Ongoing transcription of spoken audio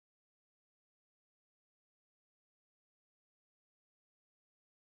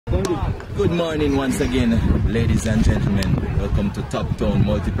Good morning once again, ladies and gentlemen. Welcome to Top Town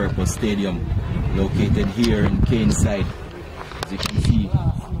Multipurpose Stadium, located here in Caneside. As you can see,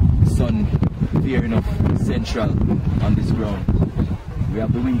 sun fair enough central on this ground. We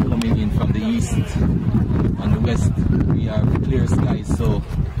have the wind coming in from the east. On the west, we have clear skies, so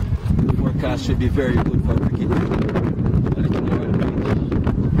the forecast should be very good for cricket.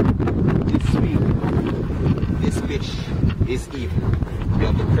 This week, this pitch is even. We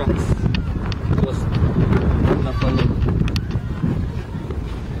have the cracks just half a length,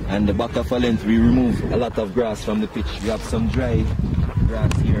 and the back of a length we remove a lot of grass from the pitch. We have some dry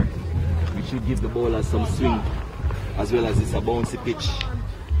grass here, which should give the bowlers some swing, as well as it's a bouncy pitch.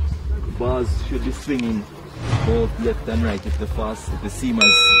 The balls should be swinging both left and right if the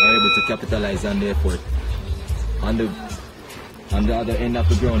SCHEMAZ are able to capitalize on the effort. On the other end of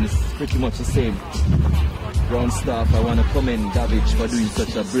the ground is pretty much the same. Ground staff, I want to commend David for doing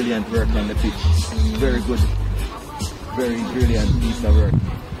such a brilliant work on the pitch. Very good, very brilliant piece of work.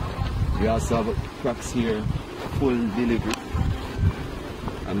 We also have cracks here, full delivery.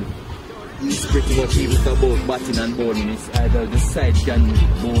 And it's pretty much even for both batting and bowling. It's either the side can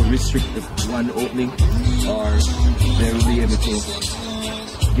more restrict the one opening, or they will be able to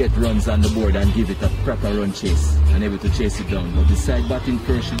get runs on the board and give it a proper run chase and able to chase it down. But the side batting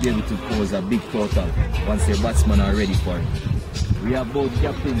first should be able to pose a big total once their batsmen are ready for it. We have both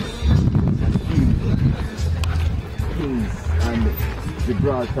captains, Kings and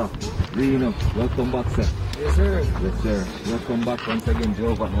Gibraltor. Reno, welcome back, sir. Yes, sir. Yes, sir. Welcome back once again,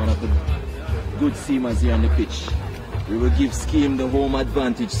 Jovan, one of the good seamers here on the pitch. We will give Scheme the home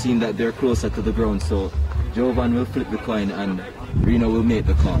advantage, seeing that they're closer to the ground. So Jovan will flip the coin and Reno will make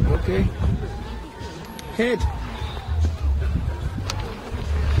the call. Okay. Head.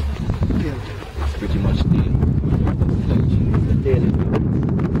 Pretty much the tail.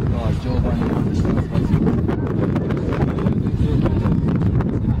 Oh, Jovan.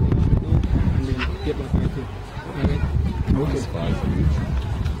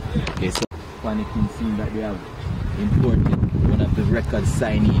 Okay, so panicking, seeing that they have imported one of the record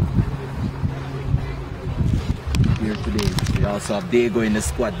signee here today. We also have Dago in the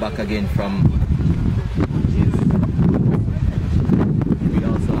squad back again from his. We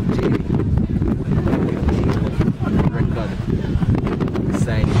also have Jay, record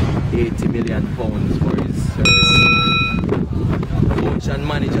signing £80 million for his service. Coach and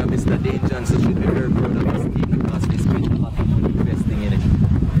manager Mr. Dane Johnson should be very proud of his team because they spent a lot of money investing in it.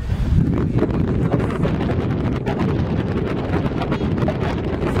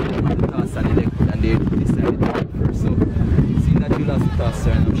 And they decided to go first. So, seeing that you lost the toss,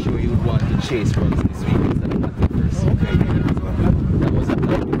 sir, and I'm sure you would want to chase runs this week instead of batting first. Okay. That was a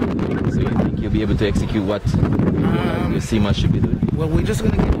plan. So you think you'll be able to execute what your SCHEMAZ should be doing? Well, we're just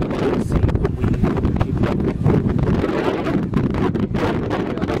going to get the ball and see what we keep up with.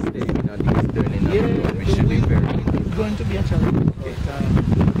 Yeah, we should be very. It's going to be a challenge. Okay.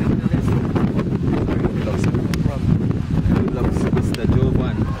 Good luck, Mr.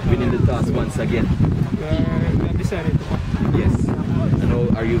 Jovan winning the toss once again. I decided to. Yes. And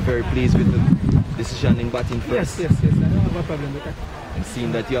are you very pleased with the decision in batting first? Yes. I don't have a problem with that. And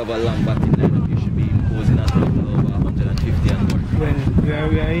seeing that you have a long batting lineup, you should be imposing a total of 150 and more. Well,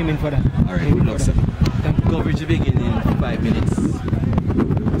 we are aiming for that. Alright, good luck, sir. Coverage will begin in 5 minutes.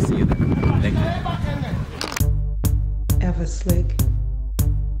 We'll see you then. Thank you. Ever slick.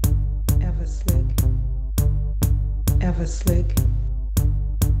 Ever slick. Ever slick.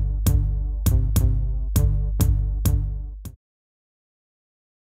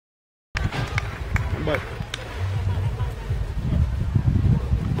 But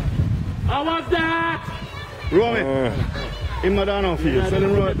how was that? Roll it. Him not down on field. Send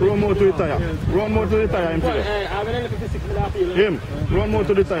him run more to the tire. Run more to the tire. Him run more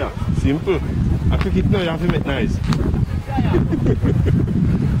to the tire. Simple. I cricket now you have to make nice.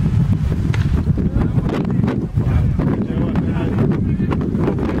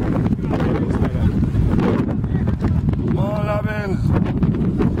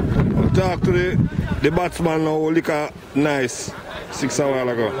 Talk to the batsman now, look at nice 6 hours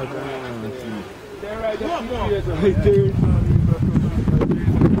ago.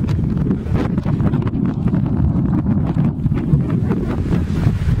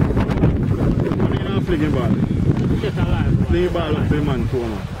 Fling the ball. Fling the ball up to the man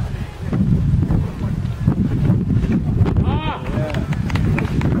corner.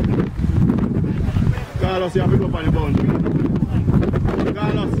 Carlos, you have to go up on the boundary.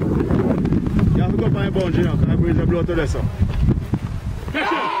 Carlos, you have to go up on the boundary now, because I bring the blood to this.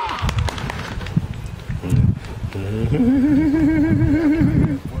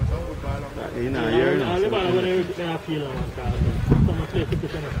 You know, you're not. The ball when I feel on someone play to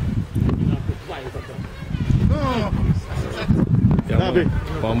pitch on it. Davi,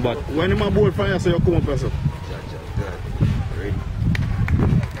 One back. when you board fire, so you come up yourself. Ready.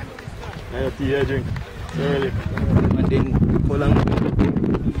 I have tea, I drink. Early. And then pull on.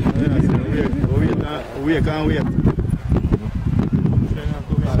 We can't wait.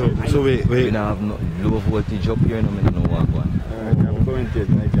 So wait. We don't have no low voltage up here, no matter no walk one. I'm going to take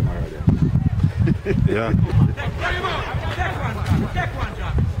my camera there. Yeah.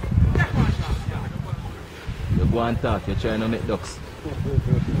 You go and talk, you're trying to make ducks.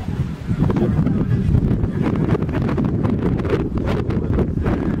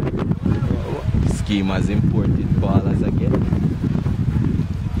 SCHEMAZ imported ballers again.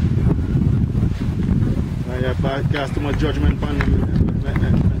 I have cast too much judgment on them.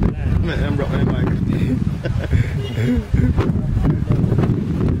 Let them rock my mic.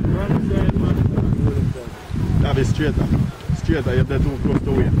 That be straighter. Straighter, you're too close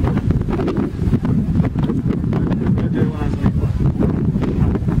to win.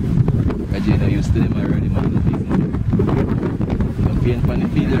 Raji, I used to them already, man. You paint on the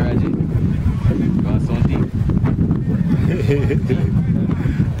field, Raji. You want something?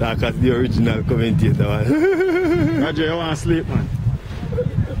 Talk as the original commentator, man. Raji, you want to sleep, man?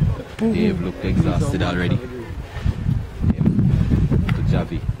 Dave looked exhausted already. To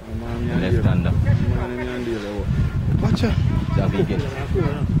Javi, left hander. Watch out. Javi get.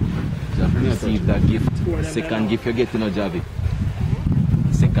 Javi received that gift. Second gift you get, you know, Javi.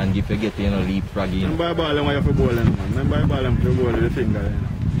 Second gift you get, you know, leapfrogging. Remember the ball when you have to bowl, man. Remember the ball when you bowl with the finger.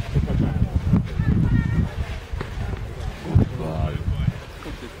 Ball.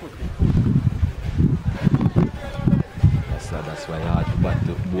 That's why I had to bat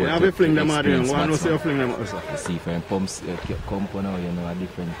to bowl. You have to fling them out there. One will say you fling them out. You see, if you pumps come now, you know, a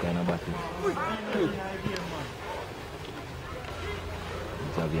different kind of batting.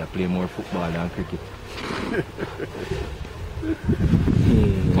 Javi, I play more football than cricket.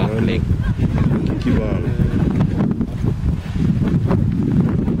 Back leg. Keep on.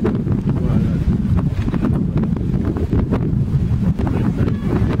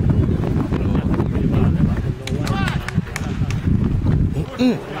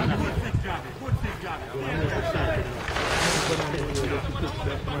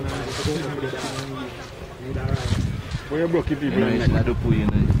 Where you broke your people? You know, it's not up you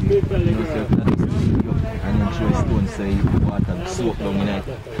know, and you throw a stone so you water soak down in it.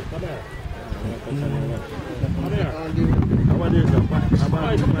 How are you, sir?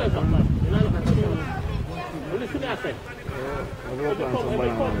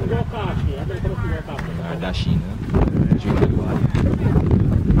 Dashing, drink the water.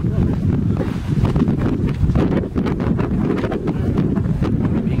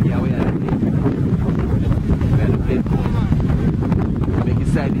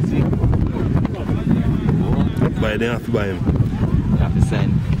 Side this week. Buy them, have to buy him. You have to sign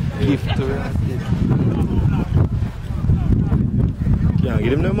gift to her. Can't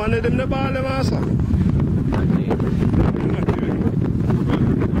give him the money, them the ball, them also.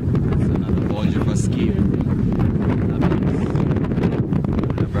 It's another boundary for scheme.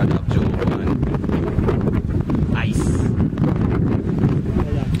 The brother of Joe and Ice.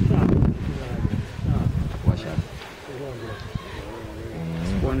 Watch out.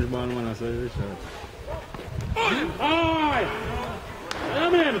 Sponge ball, man, I saw you shot.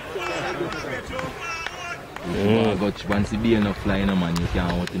 But once you be enough flying, man, you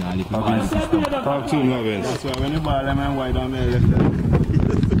can't out in all the ball. Talk to him now, Vince. That's why when you ball, I'm wide on my left hand.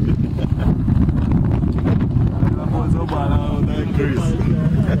 I'm also ball out like Chris.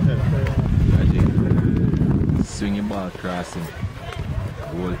 Swing your ball crossing.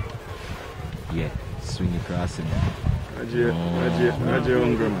 Goal. Yeah, swing it crossing. Raji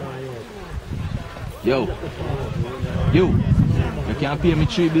hungry, man. Yo, you can't pay me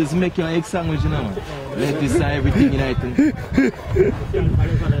 3 bills, make your egg sandwich, you know, man. Lettuce and everything, you know.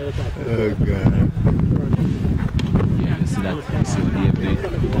 Oh, God. Yeah, you see that? You see what Dave did?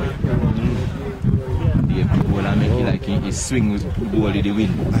 Dave the ball and make it like he swing with the ball in the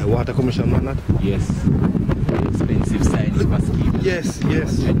wind. Water commission, man, that? Yes. Expensive sign for scheme. Yes,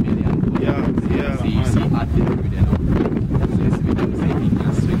 yes. 100 million. Yeah. See, you see, at the with them. So you see, we can say he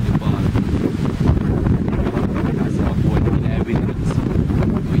can swing the ball. That's how ball in the wind.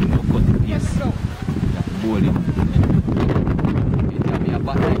 We no cut the pace. That ball in. It can be a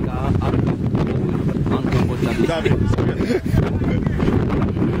bat like a ankle but that is David,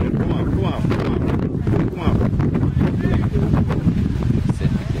 come on. set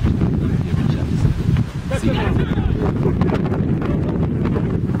the catch. Give it a chance. See it.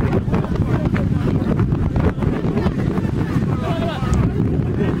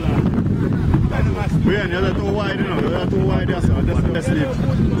 me sleep.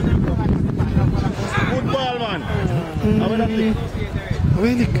 Good ball, man. How about that lick?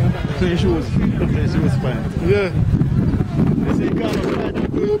 Really? Clean shoes. Clean shoes fine. Yeah. You see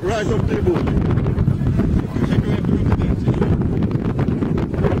Carlos right up to the boat.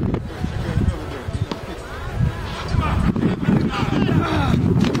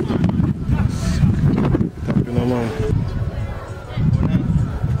 You know, man.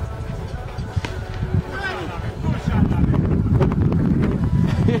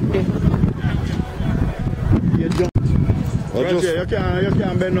 You jump. Right just, here, you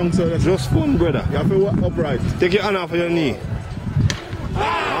can't bend down so that's just fun, brother. you have to walk upright. Take your hand off of your knee.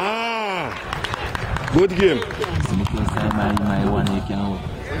 Ah! Good game. So because my one you can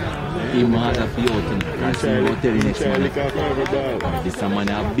him hard of you out, and see you tell the next man. This man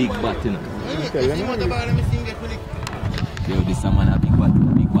a big bat, you know. Yo, this man a big bat,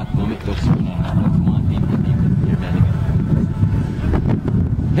 go make tough screen and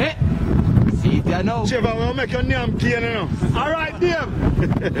hey! See it there now. Trevor, we'll make your name clear now. Alright, Dave.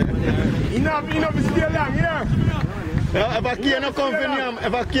 enough is still long here. If I can't come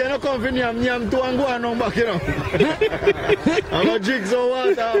for Niam to and go on back, you know. I'm a jigsaw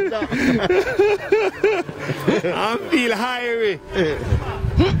water after. I feel high.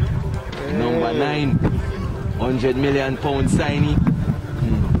 Number 9, £100 million signing.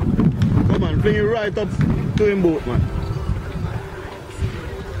 Come on, bring it right up to him boat, man.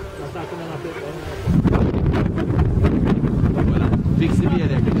 Fix the beer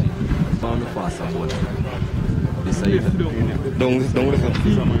there, Richie. Found the faster boat. This side. Don't listen.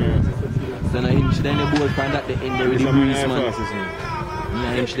 So now him should then the boat find that the end there with the breeze, man.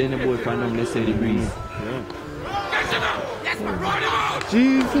 Yeah, him should then the boat find them, let's say the breeze.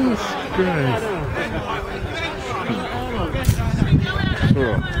 Jesus Christ.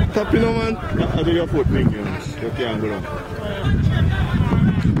 Bro, tap, you know, man. I do your foot, make you can't go down.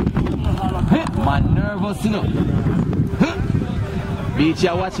 Man, nervous, you know. Beach,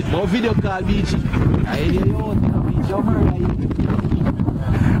 I watch it. More video call, Beach. I hear you out. Beach, over here.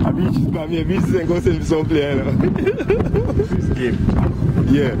 A beach is got me. A beach is going to send me some player, you know. This game.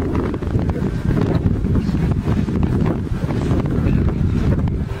 Yeah.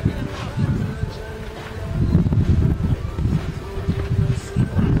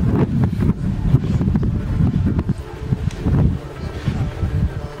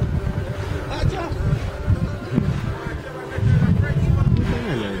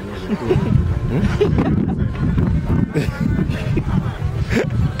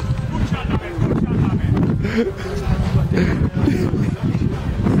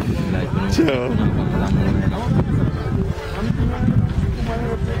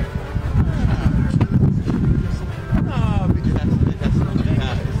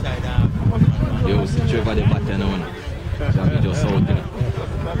 Yo, see Trevor the batter now. Shall be just out, you know.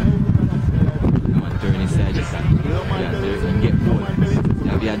 You want to turn inside the side. Yeah, there you can get goal.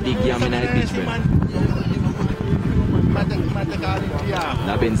 There'll be a big yam in the pitch, bro.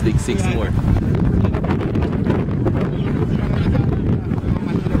 That Ben's dig 6 more.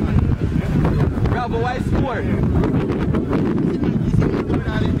 Bravo, why score?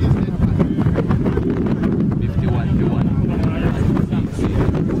 51-1.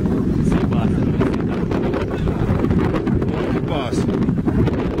 See Boston. Pass.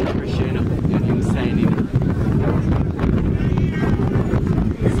 Pressure, you know. Your new signing.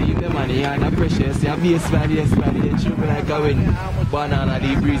 See the man, he had a pressure. See a baseline, they shoot me like a wind. Banana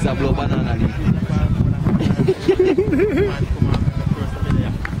leaf, breeze a blow banana leaf.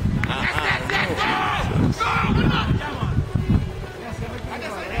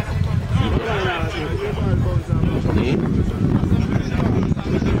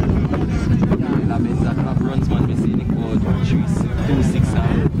 Runs man, we see the code 2-6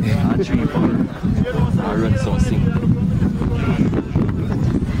 and 3-4. I run something.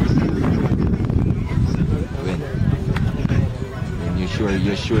 When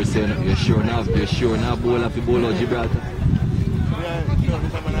you're sure now bowl up the bowl of Gibraltar.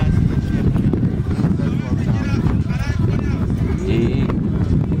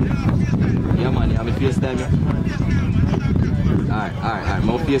 Yeah man, you have a FaceTime. Alright,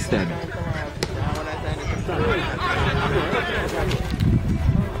 more FaceTime.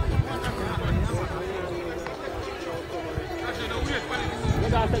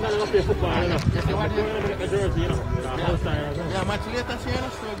 Yeah, much later, see you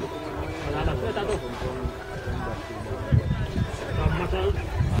struggle.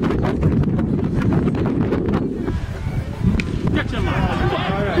 Catch him, man.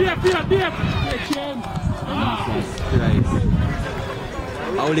 Beep. Jesus Christ.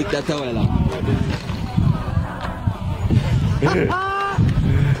 I'll lick that towel up.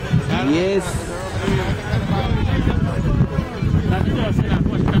 Yes.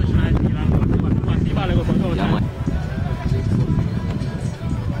 Yeah, man.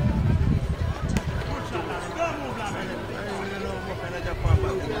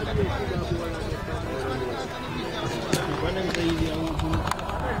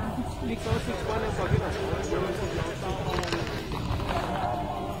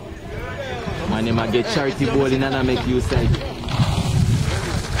 Man, they might get charity bowling and I make you say.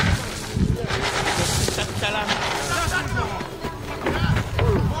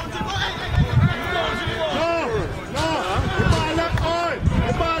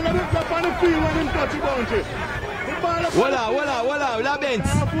 Voila,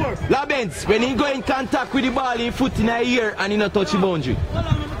 Labens, when he go in contact with the ball, he foot in the ear and he not touch the boundary.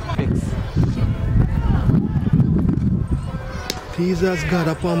 Jesus God,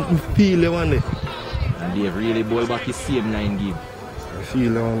 upon feel the one day. And they really ball back his same 9 game. I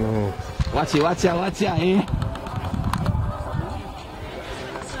feel the one now. Watch it, eh?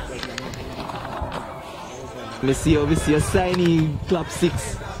 Me see a signing club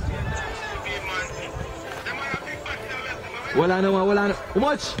 6. Hold on. How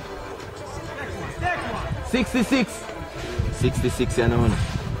much? 66. 66, you know.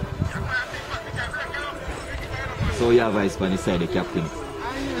 So you have ice on the side, the captain.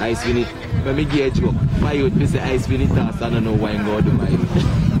 Ice win it. When me get you, my youth, me say ice win it toss, I don't know why I'm going to do my youth.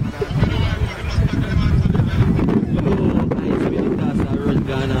 Oh, ice win it toss, I run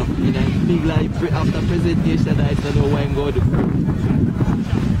gone off. In a big life after presentation, I don't know why I'm going to do.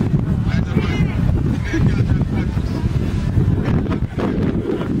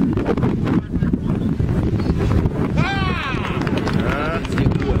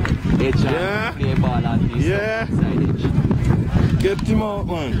 Yeah. Play ball at this side edge. Get him out,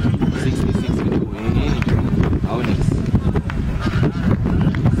 man. 66 we do, eh? How next?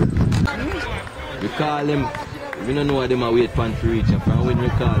 We call him. We don't know what them are wait for to reach him. From when we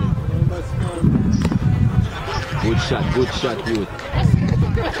call him. Good shot, youth.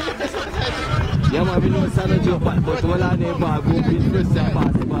 Yeah, man, we know it's not a joke, but all on the ball, go in first and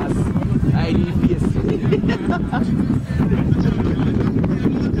pass. ID face.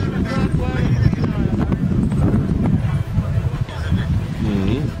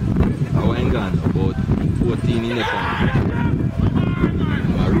 I gone about 14 in the corner.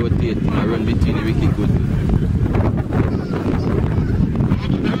 I rotate, I run between the wicket good.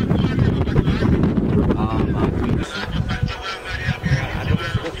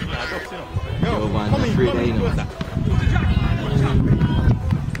 Yo, man, I'm afraid I know.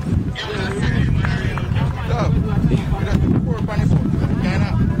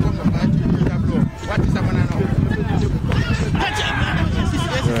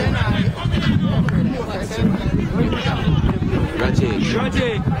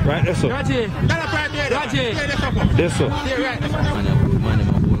 Raji. Right, that's up. Raji. That's up. Man,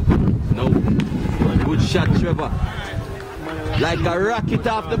 no. Good shot, Trevor. Like a rocket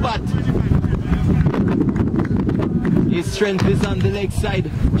off the bat. His strength is on the leg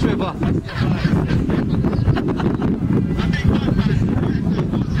side, Trevor.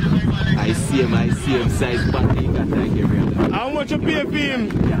 I see him, size bat. He got that game. How much you pay for him?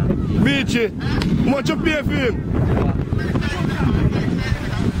 Beachy. How much you pay for him?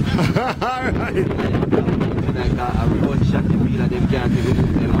 Alright. Like a remote shot, the wheel of them can't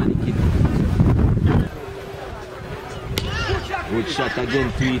remove them and the kid. Good shot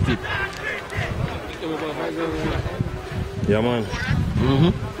again, tweet it. Yeah, man.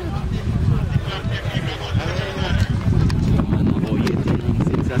 Man, about 18 runs,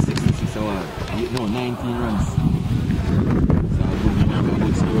 6 or 66 hours. No, 19 runs. So a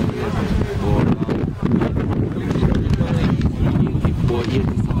good score.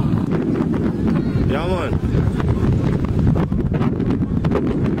 Yeah, man.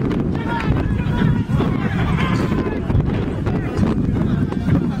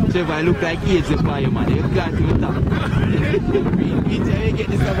 Trevor, I look like AIDS for you, man. You got to talk. You get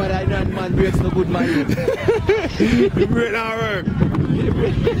this over there, and man breaks no good man. You break that work.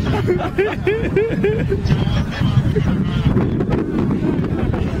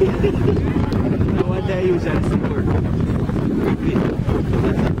 No wonder you usually score.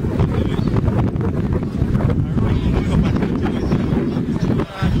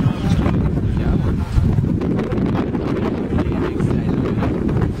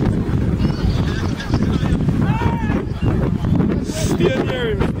 Stay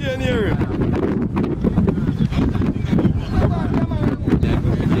near him.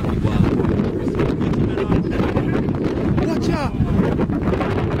 Watch out.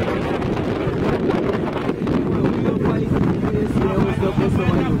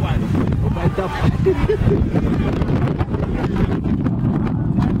 top.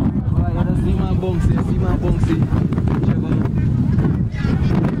 Alright, let us see my bouncy, Trevor.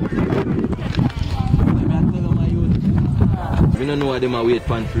 Let me tell you my youth. We don't know what them are wait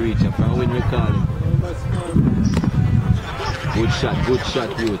for to reach up from when we call him. Good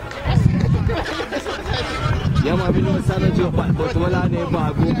shot, youth. Yeah, man, we know it's not a joke, but all our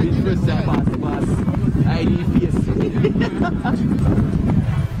neighbor go beat first and pass. ID face.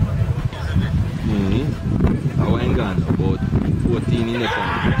 I went gone about 14 in the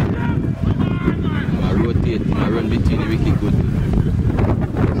time. I rotate, I run between the wicket good.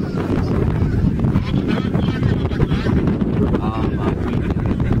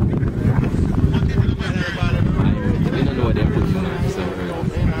 I don't know what they're putting on, so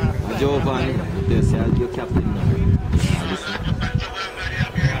Jovan, they say I'll be your captain now.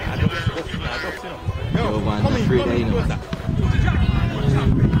 Jovan, I'm afraid I know.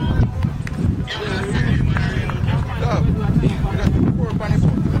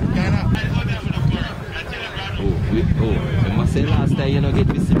 I must say last time you don't get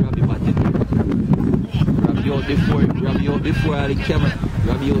to see Robbie batting. Robbie out before all the camera.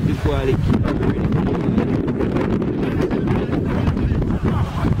 Robbie out before all the camera.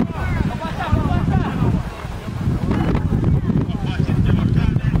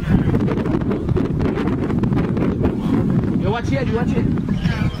 Yo, watch it.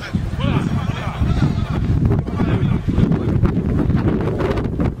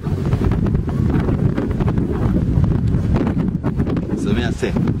 So me I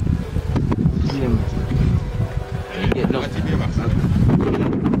say, get nothing.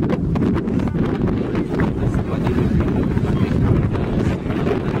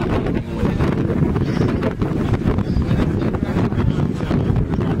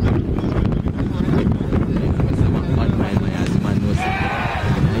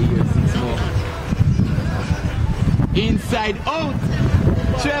 Inside out,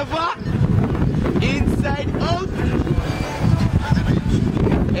 Trevor. Inside out.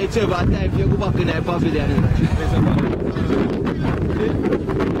 Hey Trevor, time you go back in the pavilion.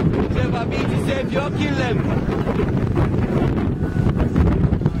 Trevor, be to save you, kill them.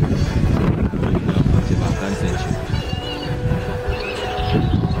 Trevor, concentrate.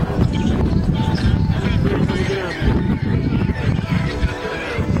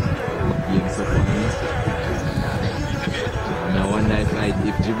 Now one night fight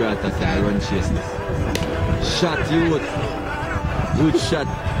if Gibraltar can run chase this. Shot youth. Good shot.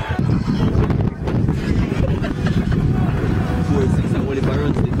 4-6 and Oliver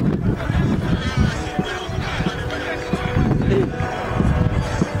runs it.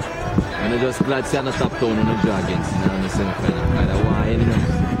 And I'm just glad to see the top town on the Dragons in the semi-final. I don't want any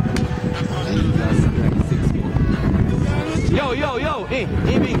number. Yo, hey,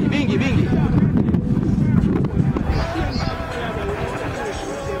 Bingy.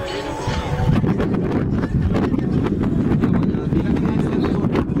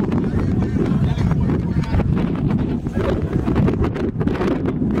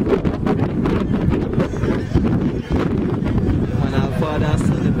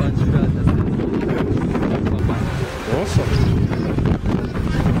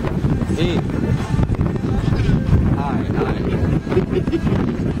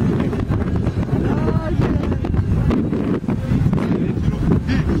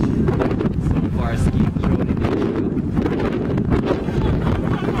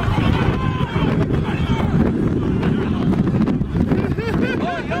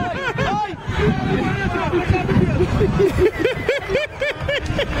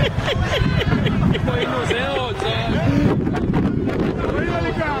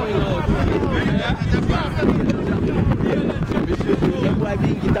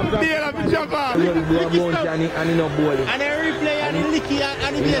 And he no bowling. And every player and he licky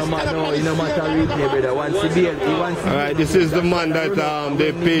and he no matter replay, brother. Once he bail, he wants. Alright, this is the man that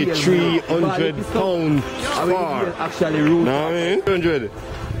they pay £300 for. Actually, root. Know what I mean? 300.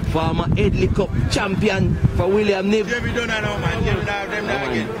 Former Headley Cup champion for William Nib. Jamie don't know, man. Jamie don't have them now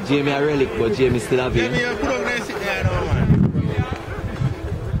again. Jamie a relic, but Jamie still have him. Jamie, put up there, sit there now, man.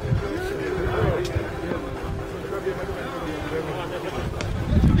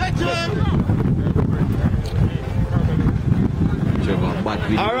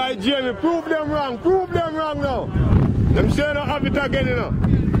 Alright, Jamie, prove them wrong now. Them say don't have it again, you know.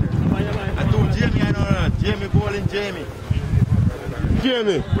 I told Jamie, I know, Jamie bowling Jamie.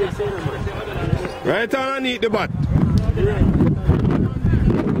 Jamie. Right on and eat the bat.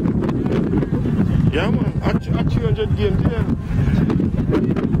 Yeah, man. At 300 games, yeah.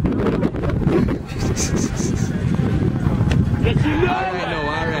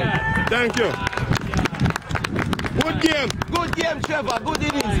 Alright. Thank you. Good game. Good game, Trevor. Good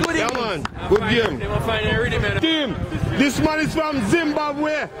innings. Good innings. Yeah, man. Good game. Team, this man is from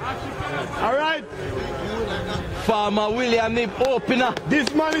Zimbabwe. All right? Farmer William Nip opener.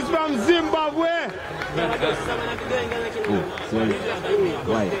 This man is from Zimbabwe. Oh, sorry.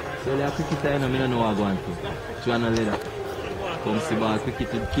 Why? So they are cricket time, I don't know what I'm going to. Joanna Leather. Come see ball cricket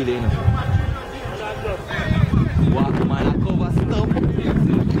to kill him. Walk man, I cover stop.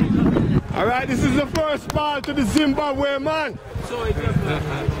 All right, this is the first ball to the Zimbabwe man.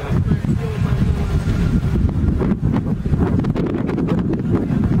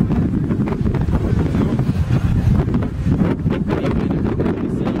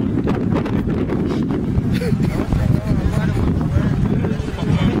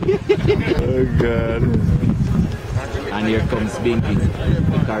 Oh God. And here comes Binky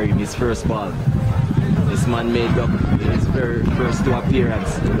carrying his first ball. This man made up his first two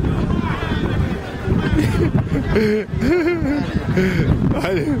appearance.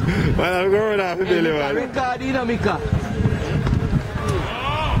 I'm going after Billy, man. Record in Mika.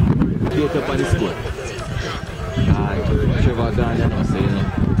 Get up on the score. Trevor Gardner now, so you know.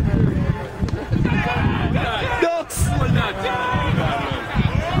 Ducks!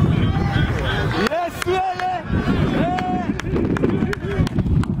 Yes, Willie!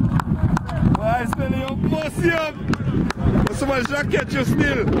 Why is Billy your pussy up? Someone should catch you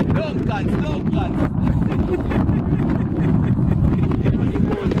still. Don't cut.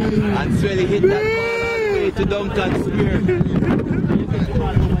 And Swelly hit that ball all the way to Duncan's spear.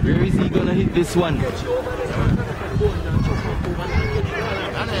 Where is he gonna hit this one?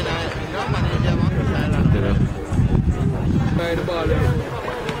 By the ball.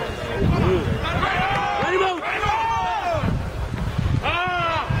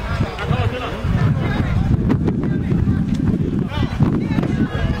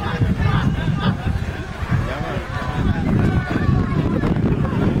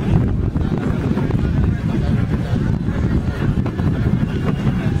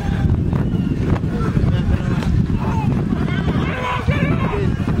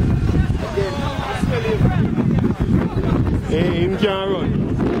 He can't run.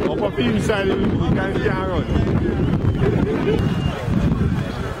 Up of inside, he can't run.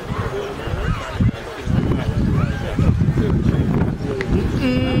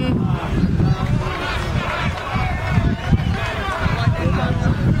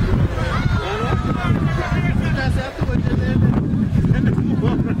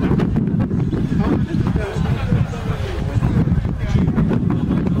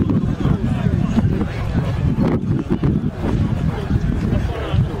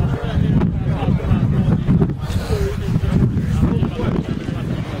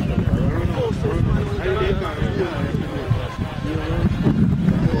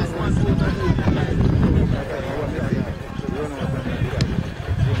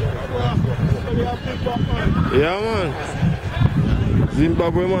 Yeah, man.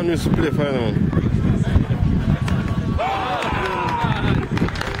 Zimbabwe man used to play final.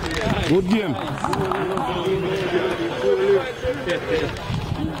 Good game.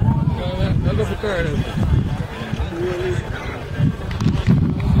 I'll go for Curtis.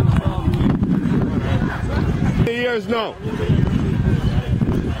 Years now.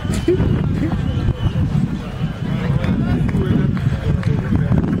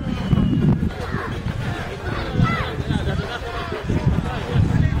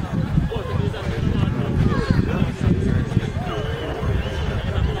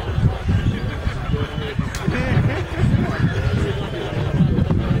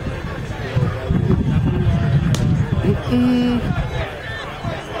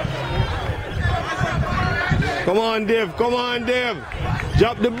 Come on, Dave. Come on, Dave.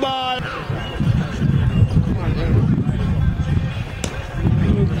 Drop the ball.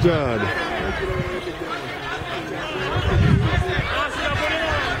 Oh, God.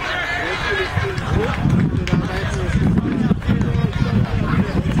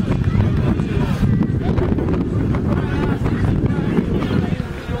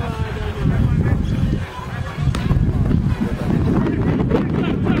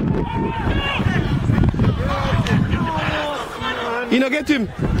 You know, get him.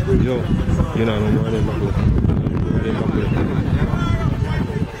 Yo, you know, I'm running back.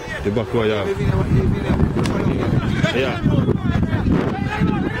 The back way, yeah. Yeah.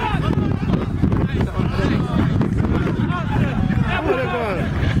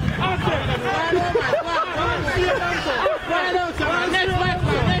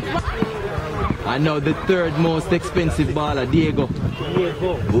 And now the third most expensive baller, Diego,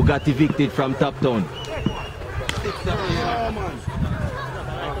 who got evicted from Top Town.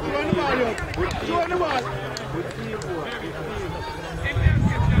 Show the ball.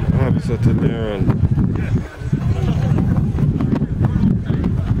 I'm sitting there and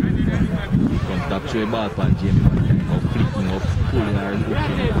contact to a ball pan Jamie, or flicking up, pulling her and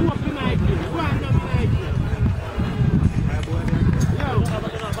hooking.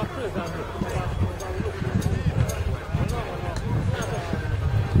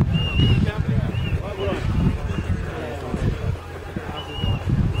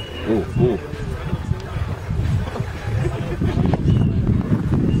 Oh.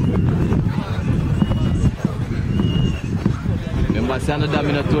 Remember, say another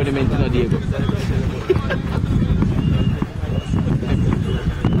minute tournament in Diego.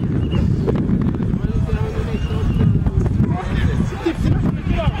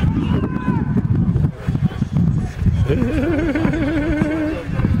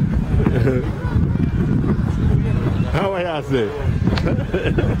 How I say?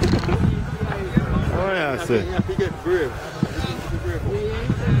 How I say? You have to get brave.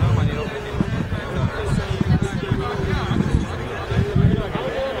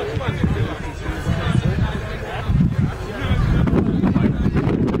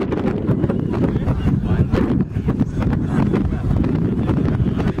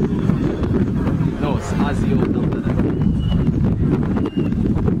 No, it's Azio.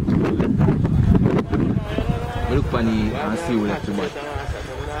 Look funny and see what that's about.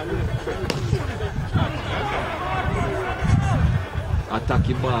 Attack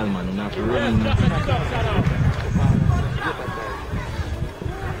the ball, man, not running.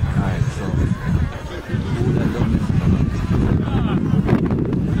 Alright, so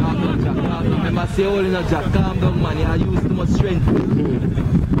remember, say all in a jack, calm down, man, you use too much strength. You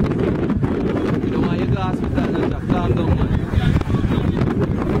don't want you go to hospital in a jack, calm down, man.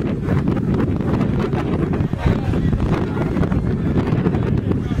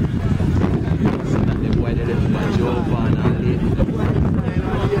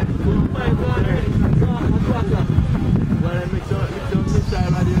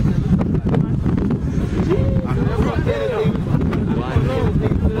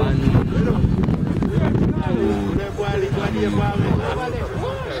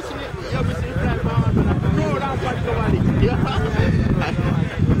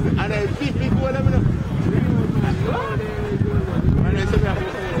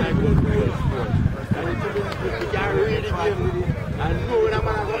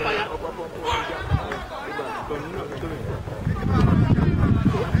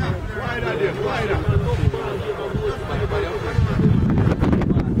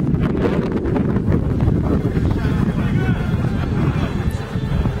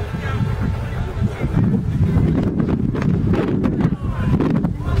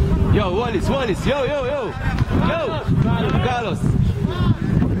 Wallace, yo, Carlos.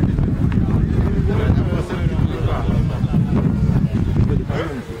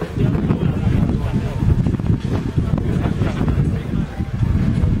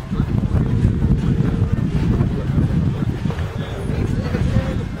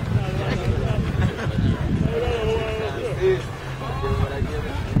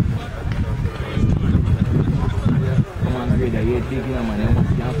 Come on, brother, you're taking a man, you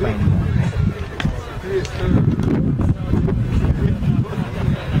can't find him.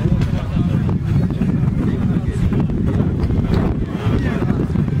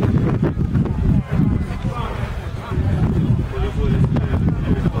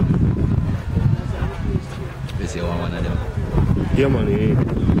 Yeah, man,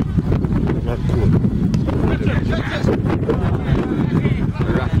 not cool.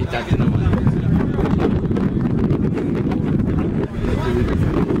 Rocky taxi, no man.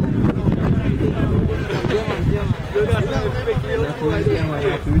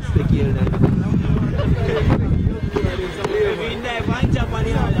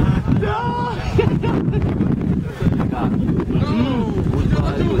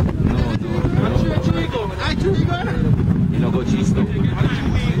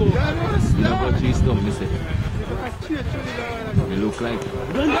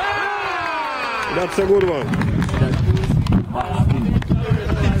 That's a good one.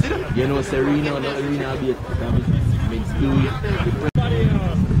 You know, Serena, not Serena, be makes two.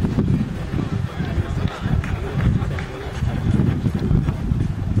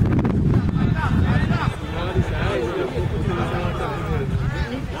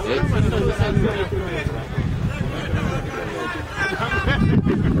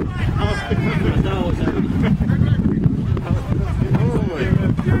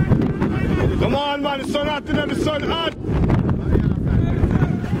 Come on, man, the sun hot and the sun hot.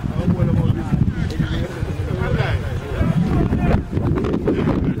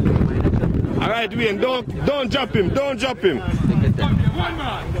 Right, Wayne. Don't drop him. Don't drop him.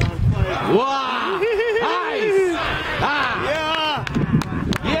 Wow! Ice! Ah! Yeah!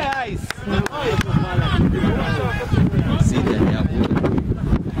 Yeah, ice! See that, yeah.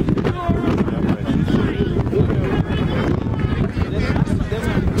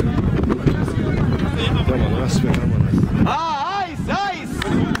 Come on, let's swing. Come on. Ah, ice! Ice!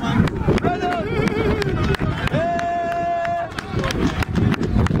 Brother!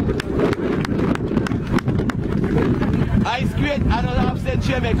 Ice great, another upset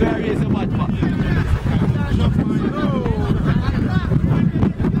chair make her raise the bad back.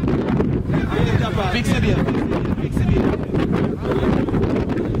 Fix it here, fix it here.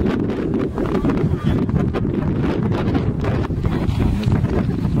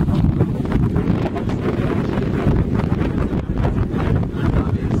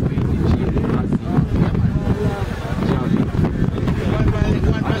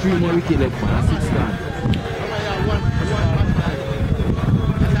 3 more wicket left, man. 6 gone.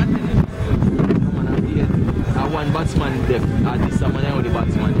 One batsman left, and this time I only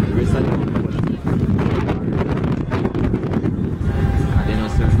batsman, the rest of them. And then I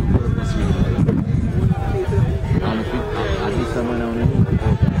serve the purpose with and at this time I only know,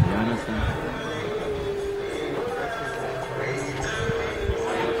 you understand?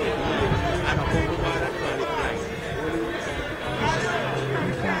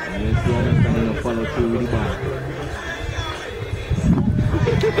 Yes, you understand, you follow through with the ball.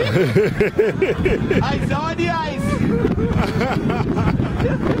 Ice on the ice!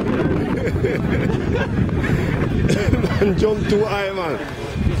 Man, jump too high, man.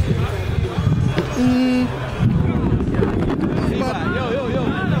 Yo.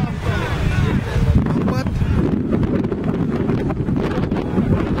 What?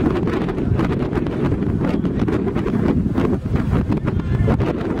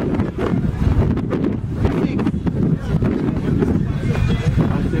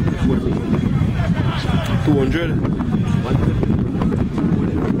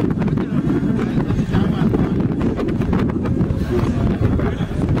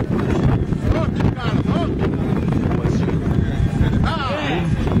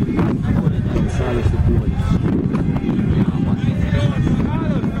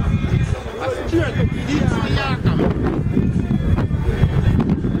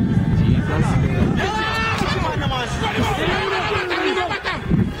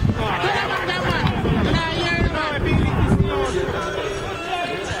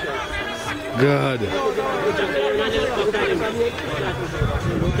 God.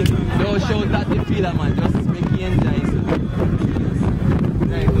 Don't shout at the fielder, man. Just make you enjoy it.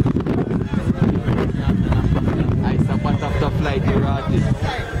 Ice up on top the flight, you're artist.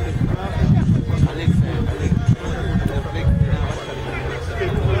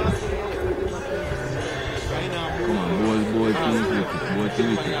 Come on, ball, to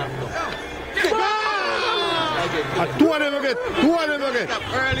it. Two of them again.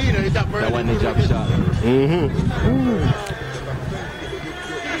 Early, you know, it's up early. That one the drop shot.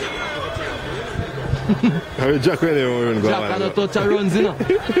 How you Jack when you go? Jack cannot touch a runs, you know.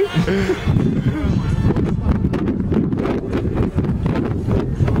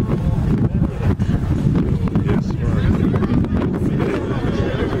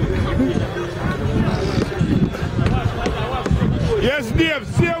 Yes, Dave.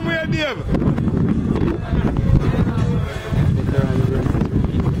 Same way, Dave.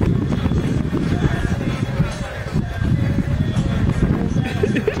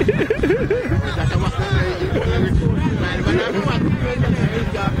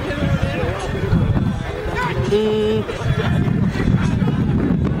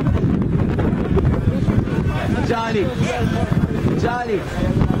 Charlie,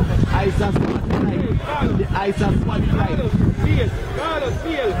 ice has spot flight. The ice has spot flight.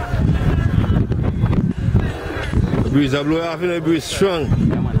 The breeze are blowing off, you know, the breeze strong.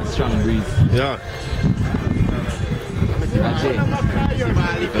 Yeah, man, a strong breeze. Yeah. That's it.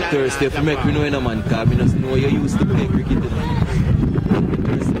 You're thirsty if you make me know, you know, man, because I just know you used to play cricket, you know.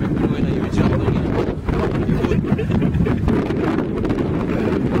 Thirsty make me know, you know, you're jumping down, you know.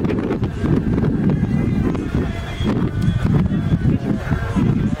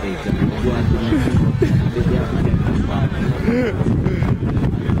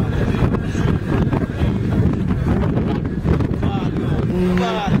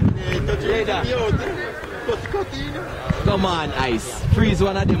 Come on, ice. Freeze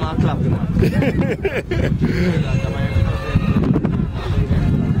one of them and clap him.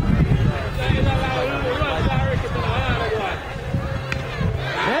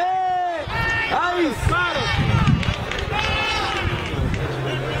 Hey! Ice!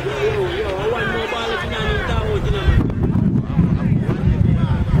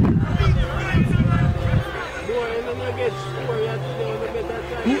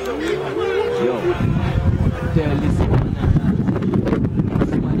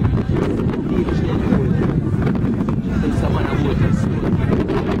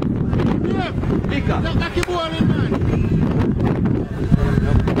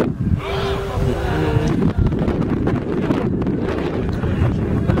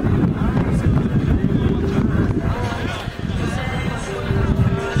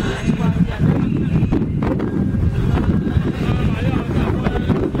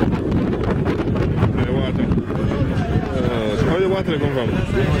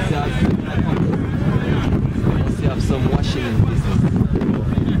 from? They must have some washing in business.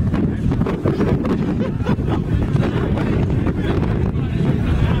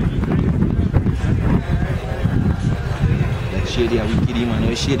 That shady a wicked man,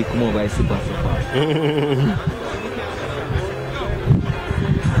 how shady come over and sip and sip.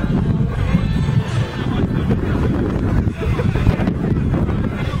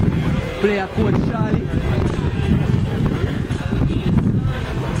 Player coach Charlie.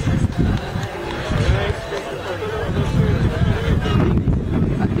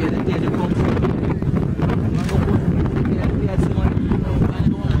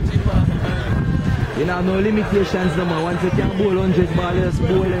 You know, no limitations no more. Once you can bowl 100 balls, just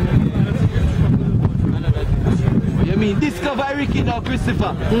bowl them. You mean discover Ricky now,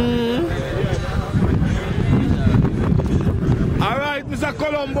 Christopher? Alright, Mr.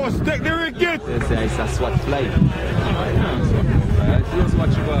 Columbus, take the wicket. They say it's a SWAT flight. Just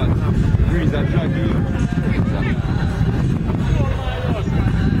watch about breeze and drag you.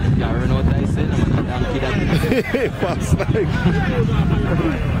 You run out, I say, no man, donkey that. Fast like.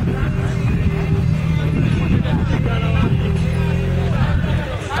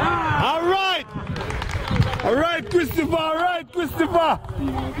 Alright! Alright, Christopher, alright, Christopher!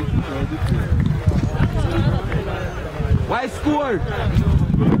 Why score?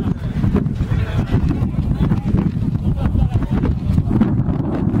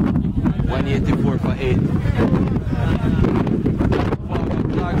 $184 for 8. Former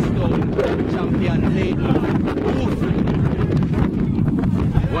Clarkstone champion late. Oof.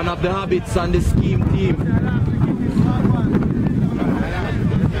 One of the habits on the scheme team.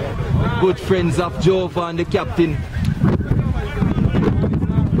 Good friends of Jova and the captain.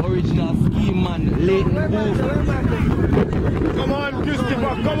 Original scheme man, Leighton Booth. Come on,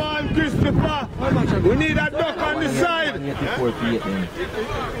 Christopher, come on, Christopher! We need a duck on the side! 184 for 8 then.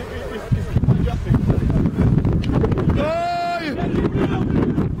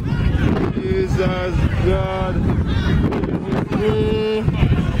 Jesus God.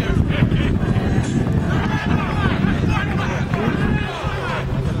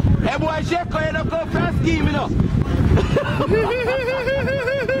 Hey boy, check how you don't go first scheme, you know.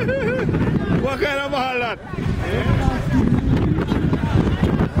 What kind of ball that?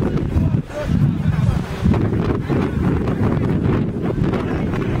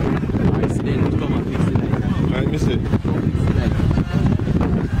 Accident, come and fix it. Alright, miss it.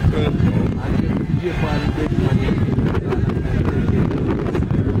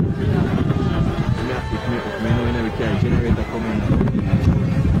 Generator coming.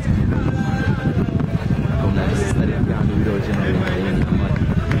 Come now, this is study I'm going to do without generator.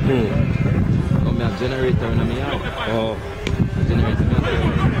 Come here, generator in my house. Oh. Generator in my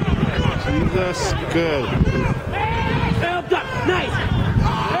house. Jesus God. Nice!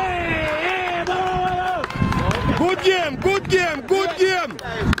 Good game, good game, good game.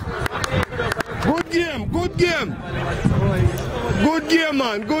 Good game, good game. Good game,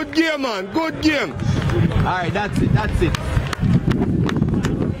 man, good game, man, good game. Alright, that's it, that's it.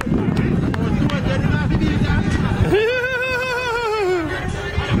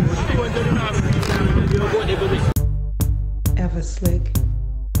 Ever slick.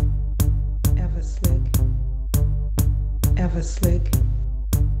 Ever slick. Ever slick.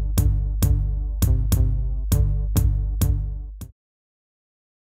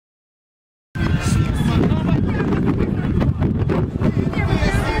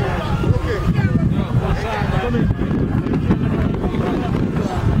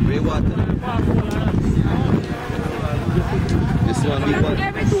 This one, big one.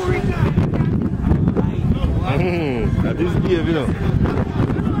 That is game, you know.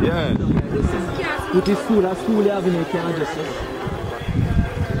 Yeah. Put this stool, that stool you have in here, can I just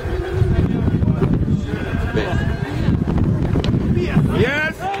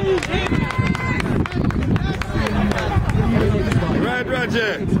Yes. Right,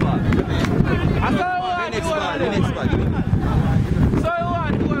 Roger. next ball. So you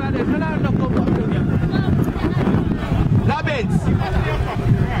want to go like this, and I'm not going back to you. Labens.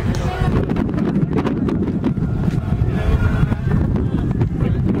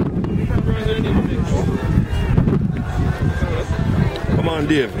 Come on,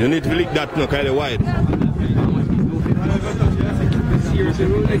 Dave. You need to lick that now, kind of wide.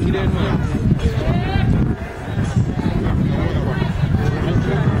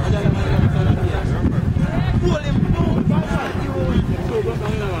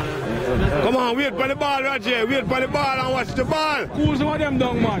 Come on, wait for the ball, Roger. Wait for the ball and watch the ball. Cool some of them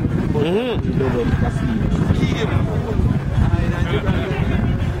down, man.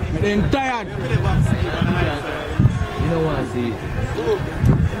 They're tired. You don't want to see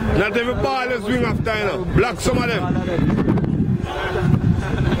Not every ball is swing after, you know. Block some of them.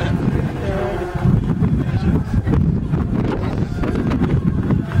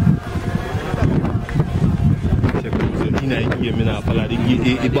 In a game, I follow the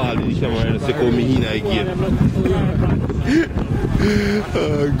ball in the camera and say, "Come in a game."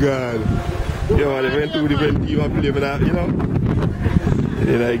 Oh God! You know, they went to different team and play with that, you know.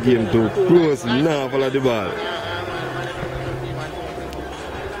 In a game too close, now follow the ball.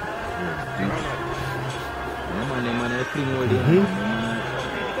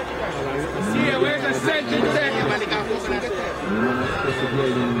 See, where's the sentence there?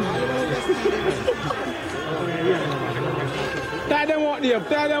 Tie them out, Dave.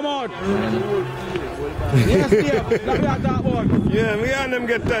 Tie them out. Yes, Dave. That's what I talk about. Yeah, me and them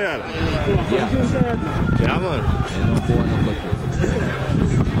get tired. Yeah, man.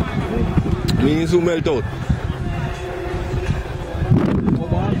 Means who melt out.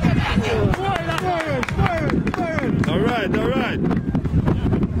 All right, all right.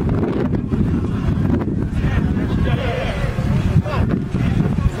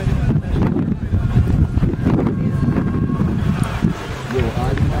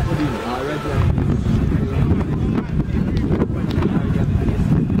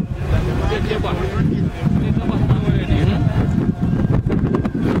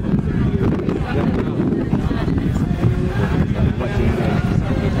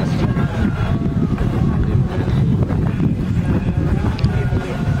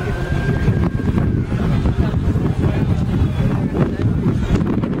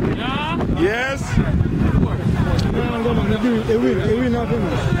 Yes.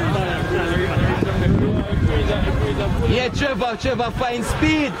 Yeah, Trevor, fine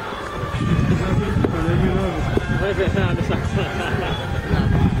speed.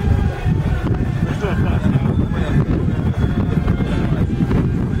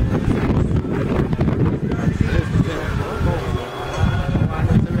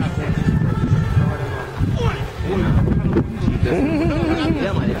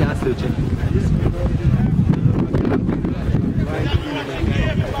 Yeah, man, you can't still check.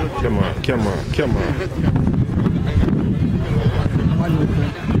 Come on.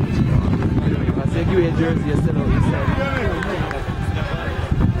 I say give you a jersey, you sell out inside.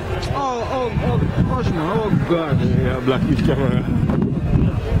 Oh, God. Yeah, blackish camera.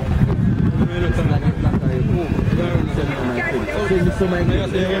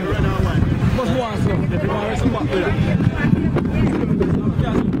 Must want some.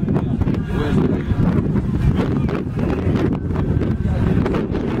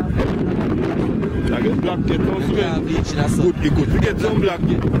 I get black, get some cement. Good, you could get some black.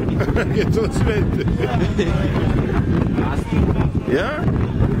 Get some cement. Yeah?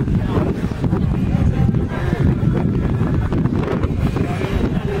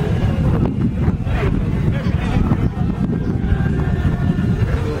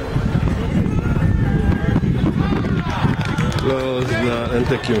 Close and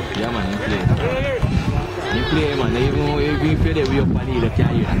take you. Yeah, man, you play, man. Even if you're there with your body, you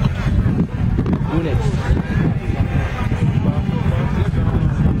can't hear that. Who next?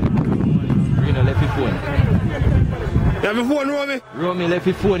 Reno left your phone. You have your phone, Romy? Romy left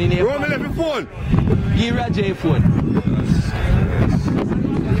your phone in here. Romy left your phone? Give Roger your phone.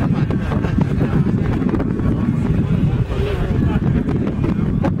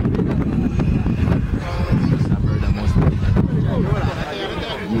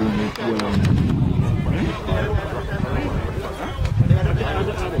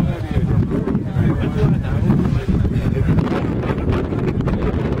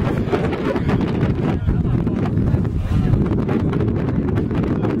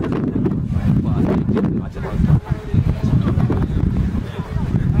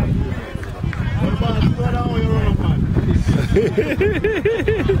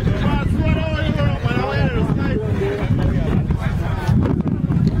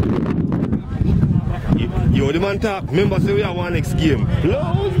 Yo, the man talk. Remember, say we have one next game.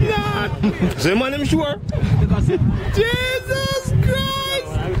 Close that. Say, man, I'm sure. Jesus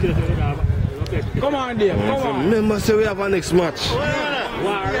Christ. Come on, Dave. Come on. Remember, say we have one next match. Stay.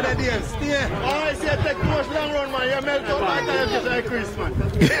 Oh, see, I take too much long run, man. You melt out like that just like Chris, man.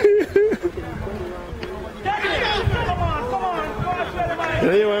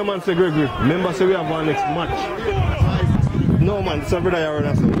 Yeah, you know, man, say Gregory. Remember, say we have one next match. No, man, it's a brother you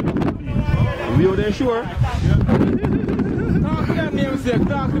already said. We are then sure. Talk to them, namesake.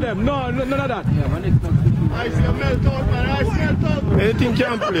 Talk to them. No, none of that. I see a melt out, man. I see a melt out. Anything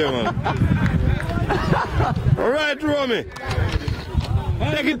can play, man. Alright, Romy.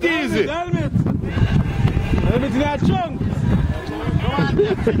 Take it easy. Helmet in that trunk.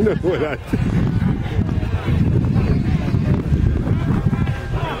 know that.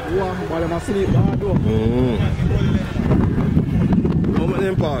 While I'm asleep, how much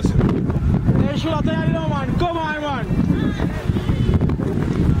them pass? They should have tell you, man. Come on, man.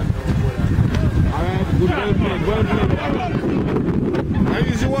 Alright, good well played. I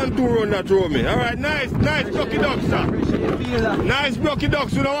use 1-2 run that throw me. Alright, nice blocky ducks, sir. Nice blocky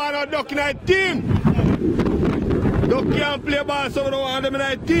ducks. We don't want no duck in our team. Duck can't play ball, so we don't want them in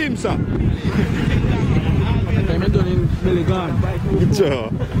our team, sir. I'm done in Billy Gone.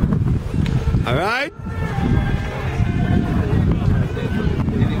 So, alright?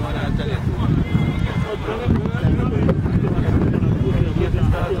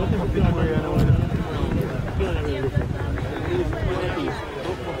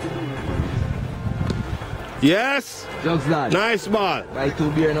 Yes? Jugs lad. Nice ball. Buy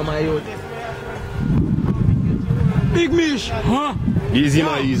 2 beer no my youth. Big Mish, huh? Easy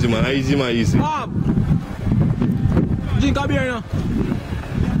man, easy man, easy man, easy. Drink a beer now.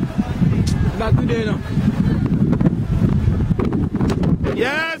 Back today now.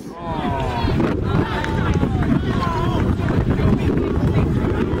 Yes!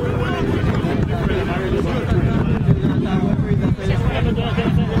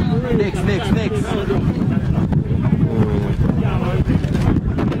 Next.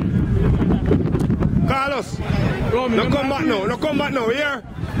 Carlos, no come back now, here.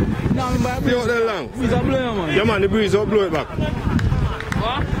 Stay out there long. Breeze a blow, man. Yeah man, the breeze will blow it back.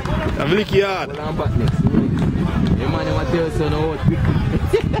 What? Have a licky hard. Well, I'm back next. Your man never tell us no what.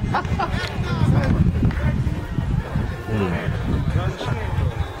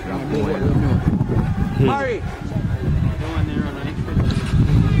 Murray.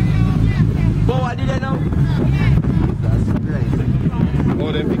 But what did I know? That's nice.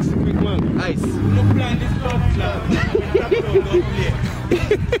 Oh, they fix it quick, man. Nice.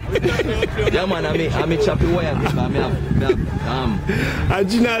 Yeah, man, I'm a choppy wire because I have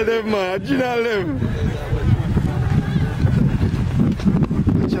Original them, man. Original them.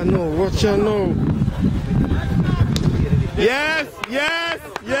 Watch you know. Yes.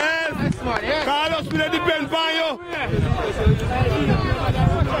 Carlos, we depend on you.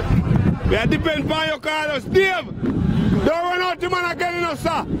 We depend on you, Carlos. Dave, don't run out the man again, you know,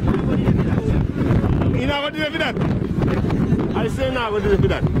 sir. You not going to do it for that? I say not going to do it for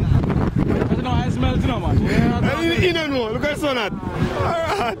that. I smell it now, man. You don't know. Look at son that.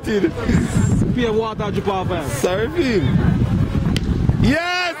 Alright, dude. Pure water drip off him. Sorry, Phil.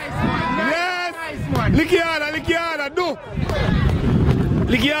 Yes! Licky harder, do!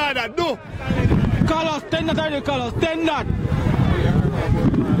 Licky harder, do! Carlos, 10 that already, Carlos, 10 that.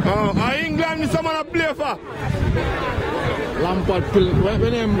 Oh, England is someone to play for. Lampard,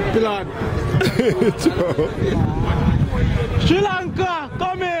 when him Pillard. Sri Lanka,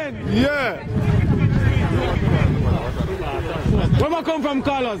 come in! Yeah! Where I come from,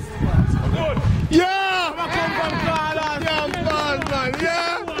 Carlos? Yeah! Where I come from, Carlos? Yeah, bad man, yeah!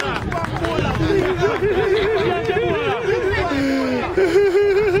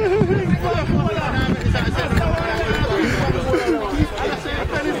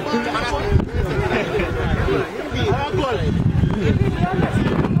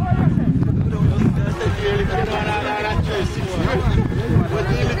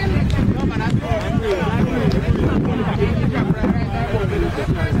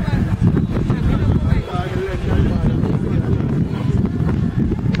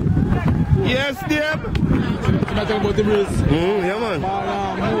 Yes, Dave. Not talking about the breeze. Yeah, man.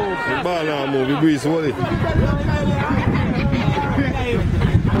 Ball now move. The breeze, hold it.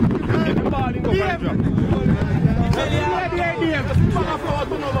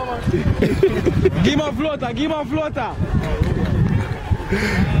 Give him a floater, give him a floater.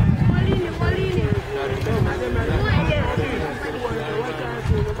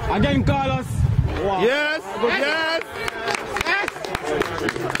 Again, Carlos. Wow. Yes.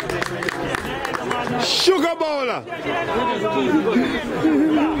 Sugar bowler.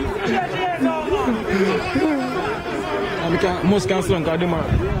 Most cancel on camera.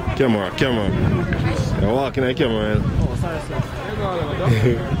 Camera. You're walking on camera.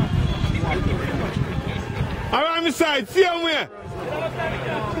 Around the side, see him where?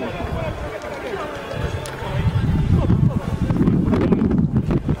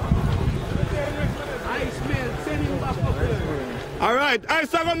 Alright,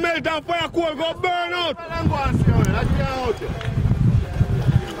 ice have a melt and fire coal go burn out.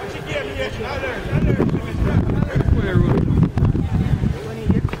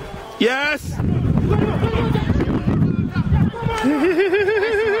 Yes.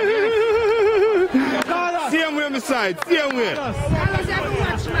 See him where on the side, see him where.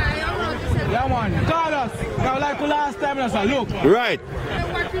 look last time, I said, look. Right.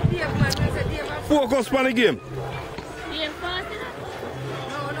 Focus on the game.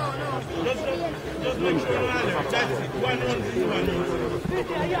 Just make sure that's 1 run.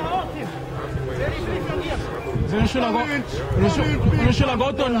 So you should have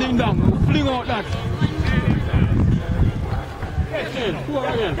got on ding dong. Fling out that.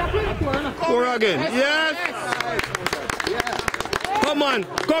 Score again. Yes. Come on.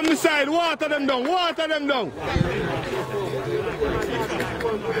 Come inside. Water them down. Water them down.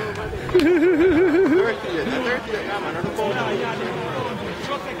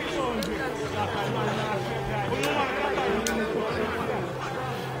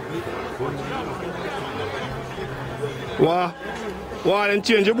 Wah, and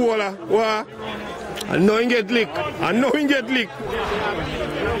change the bowler. Wah. I know he get lick. I know he get lick.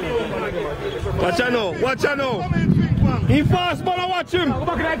 Watch out now. Watch out now. He fast ball, watch him.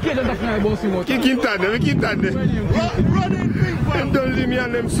 Kick him tandem. Kick tandem. Don't leave me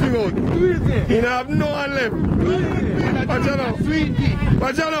and them swing out. He don't have no one left. Watch out now.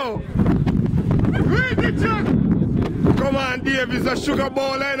 Watch out now. Come on, Dave. It's a sugar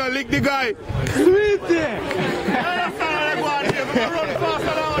ball. I don't lick the guy. Sweetie.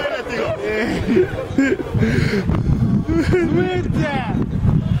 Sweetie.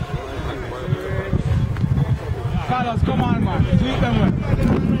 Carlos, come on, man. Sweet them well.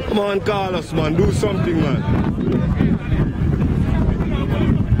 Come on, Carlos, man. Do something, man.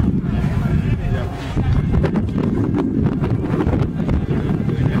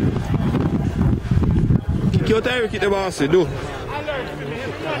 Kick your tire, kick the boss, do.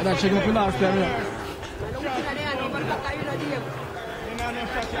 I'm not checking up the last time, yeah.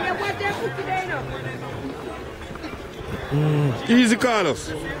 Easy,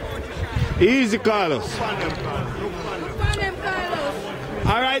 Carlos. Easy, Carlos.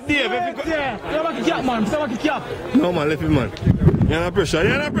 All right, Dave. If you Cap, man. Cap. no, man, left him, man. You're under pressure.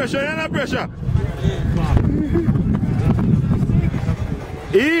 You're under pressure. You're under pressure.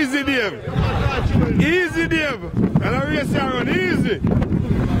 Easy, Dave. Easy, Dave. And I race you around. Easy.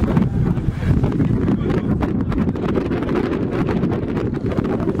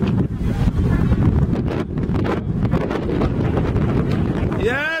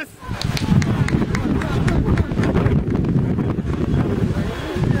 Yes.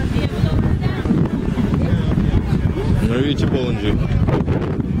 I reach the boundary.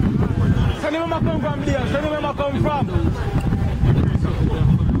 Send him come from there. Send him come from.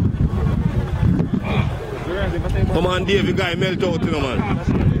 Come on, Dave, the guy melt out, you know, man.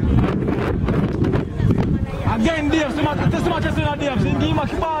 Again, Dave. So much to Dave. So give him a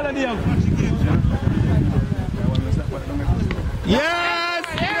ball, Dave. Yes!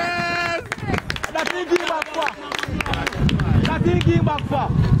 Yes! That he give back for. That he give back for.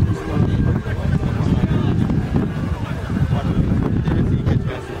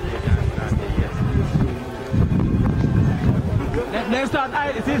 Then start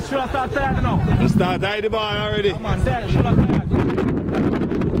hide. It should have started tired now. Start hide the ball already. Come on, there. Should have tired.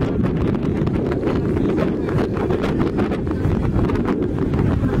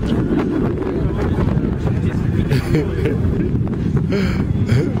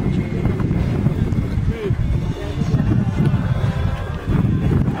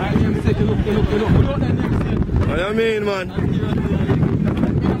 What do you mean, man?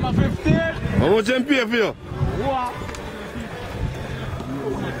 Number 15. How much them pay for you? What?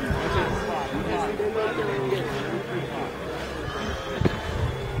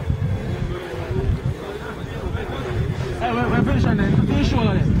 Hey, we're finishing then. Finish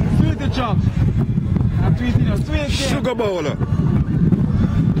shoulder then. Sweet the chops. I'm tweeting you. Sweet it. Sugar bowler.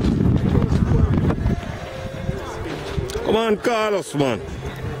 Come on, Carlos, man.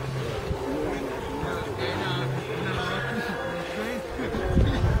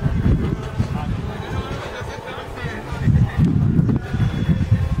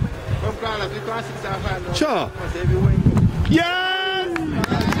 Sure. Yes!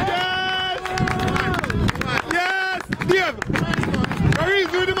 Yes! Yes! Dave! Where is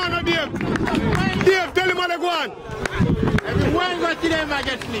the man of Dave? Dave, tell him how to go on. Everyone go to them and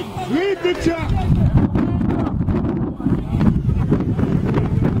get me. Read the chat.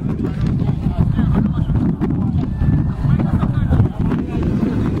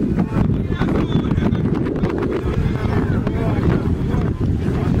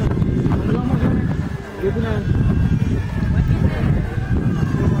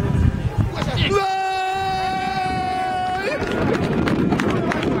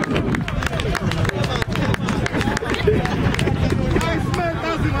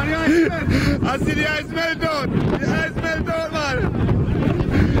 I see the ice melt out. The ice melt out, man.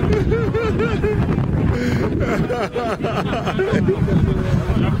 Oh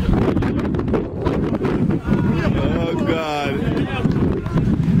God.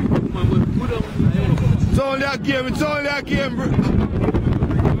 It's only a game, it's only a game, bro.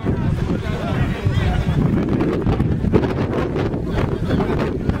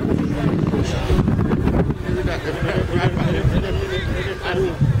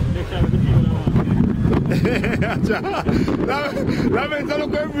 La venta lo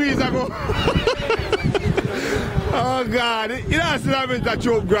che brisa go. Oh God, you don't see la venta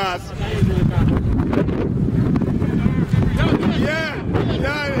choke grass. Yeah,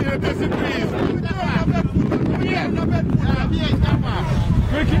 you just see breeze.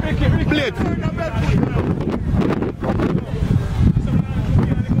 Ricky. Plate.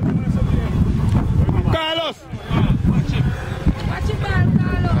 Carlos.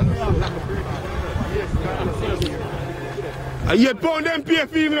 You pound them pay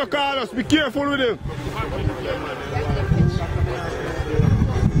for him, no, Carlos. Be careful with him.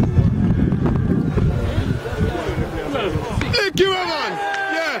 Lick you, man.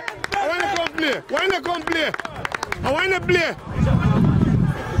 Yeah. I want to come play. Why not come play? I want to play.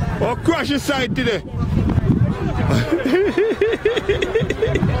 Oh, crash his side today.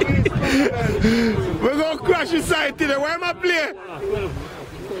 We're going to crash his side today. Why am I play?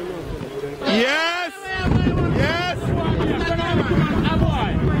 Yes. Yes.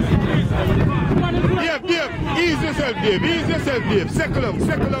 Dave, ease yourself, Dave. Ease yourself, Dave.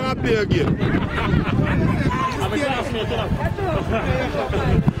 Second long and play again.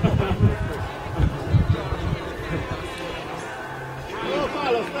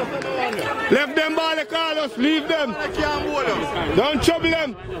 Left them ball, Carlos. Leave them. Don't trouble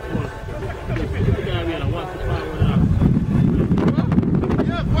them.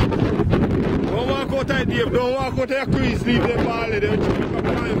 Don't walk out of Dave. Don't walk out of your crease. Leave them ball. They'll trouble you from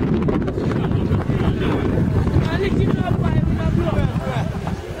time.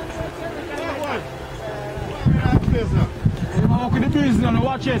 Walk with the breeze now,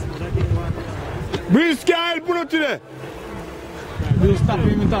 watch it. Breeze can't help you today. Breeze stop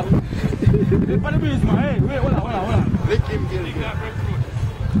him top. Wait for the breeze, man. Hey, wait, hold on.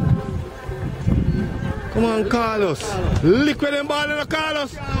 Come on, Carlos. Lick with them ball in the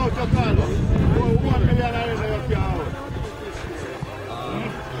Carlos.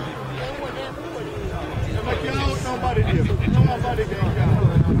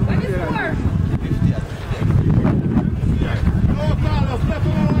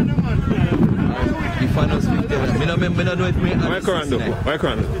 If I know 50, I don't know if me. Why Corando?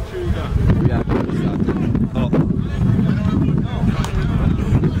 Oh.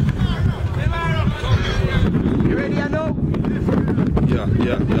 You ready, I know?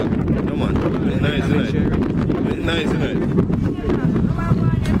 Yeah. No man. Nice tonight.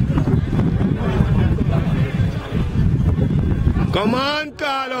 Come on,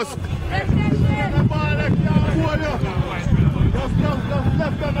 Carlos.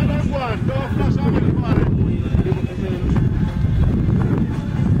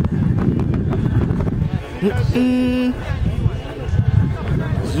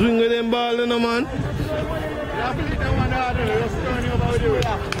 Swing with them ball, no man.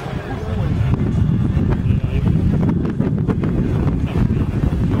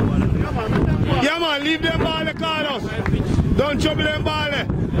 Yeah man, leave them ball, Carlos. Don't trouble them ball.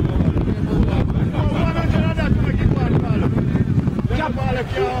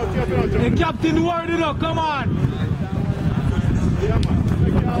 The captain worried enough, come on.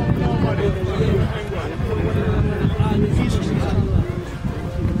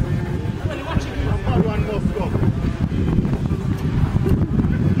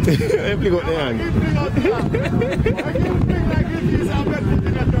 Every got the hand.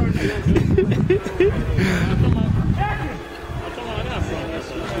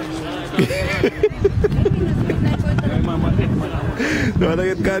 Don't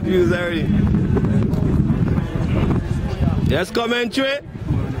get confused already. Yes, commentary.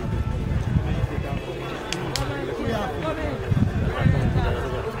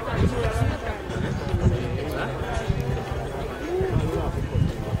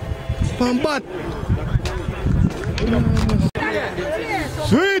 Pambat.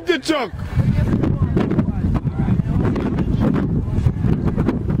 Sweet the chuck.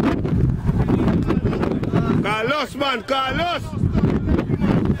 Carlos, man, Carlos.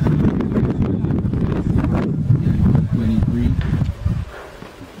 23.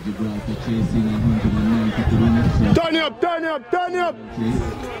 Gibraltar chasing 190 kilometers. Turn you up.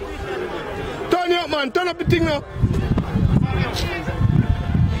 Turn you up, man. Turn up the thing now.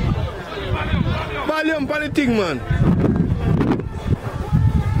 Volume for the thing, man.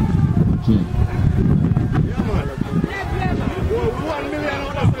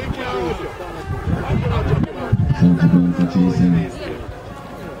 County down for chasing.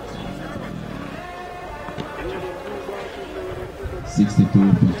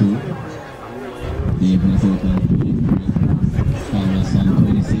 $62-2. Dave has opened 23. Carlos on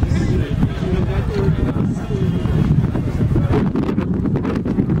 26.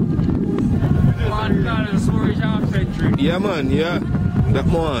 Yeah, man, yeah. That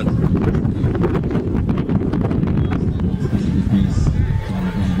one.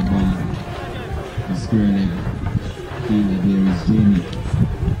 The square leg. Fielder there is Jamie.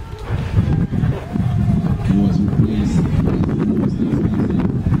 Who was replaced by the most expensive.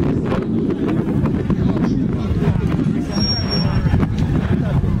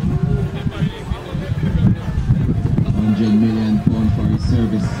 £100 million for his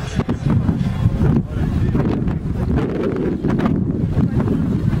service.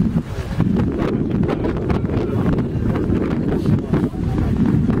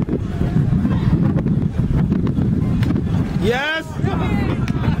 Yes!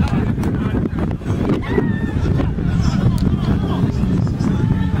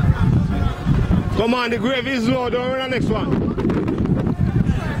 Come on, the grave is low. Don't run the next one.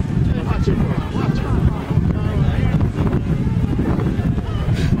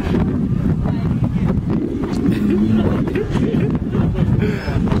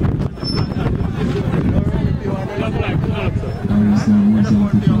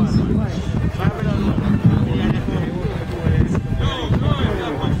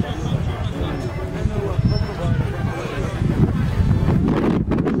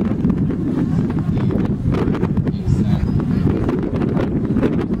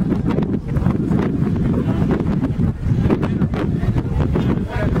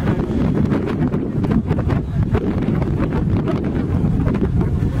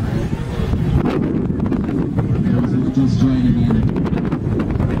 Just joining in.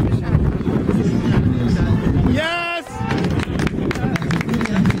 Yes!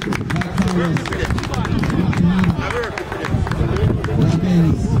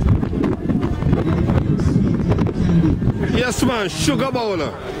 Yes, man, sugar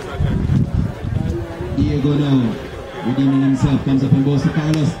bowler. Diego now, redeeming himself, comes up and goes to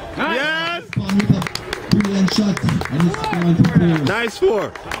Carlos. Yes! Spawn with a brilliant shot, and it's going to 4. Nice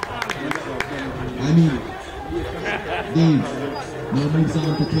 4. I mean, Dave now moves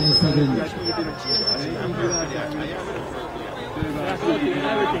on to 27.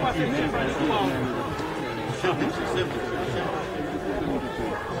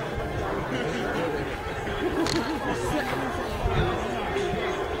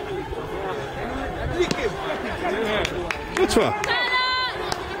 Which one?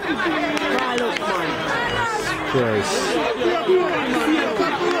 Yes.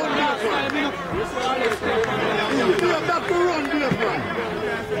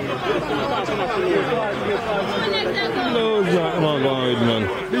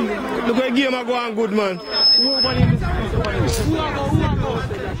 Look at the game are going good, man.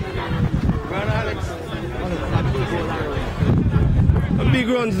 A big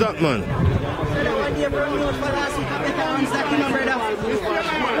runs that, man. What do you run me for last week? I better runs that, brother.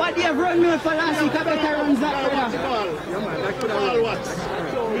 What do you run me for last week, brother?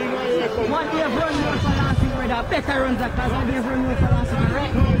 Better runs that, because I didn't run me for last week.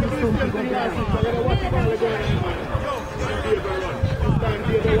 Right now, this is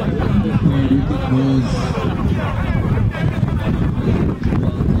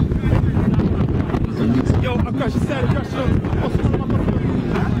Yo, I crash the side, crash the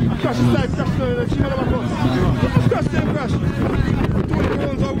crash the side, crash the crash the crash. 20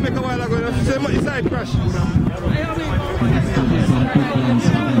 rounds I'll make a while ago, that's the side crash.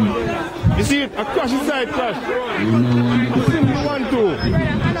 You see it? A crash the side crash. Single 1-2.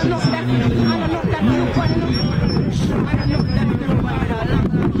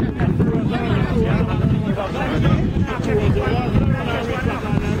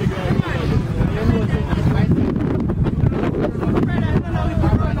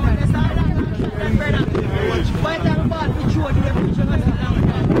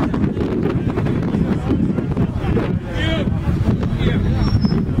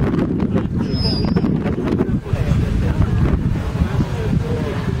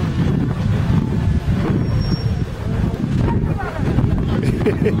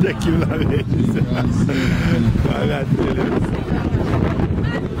 Thank you, love it.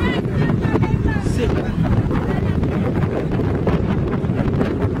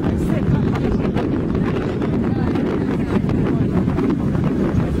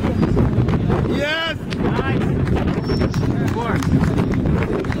 Yes!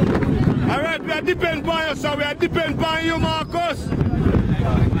 Alright, we are dependent on you, sir. We are dependent on you, Marcus.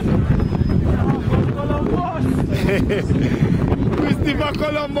 Christopher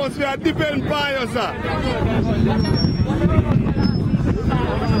Columbus, we are depend on you, sir.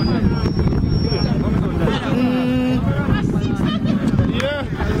 Yeah.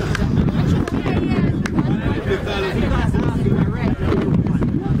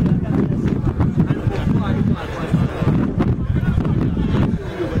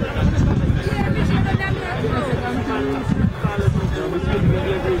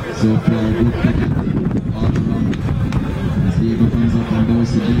 So far, good picking all around. As Diego comes up and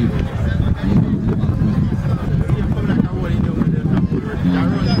goes to deep. Diego to the back foot.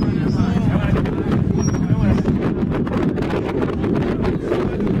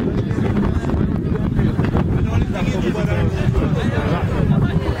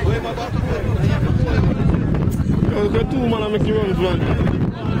 Okay, two man, I make you run.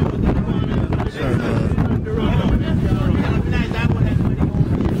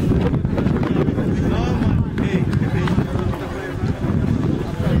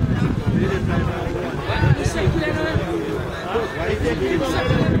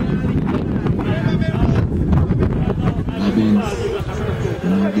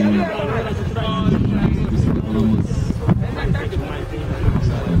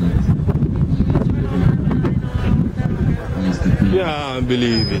 Yeah, I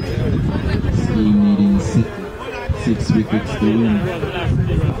believe it. Scheme needing six wickets to win.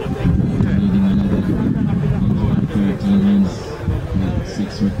 Needing another 113 runs.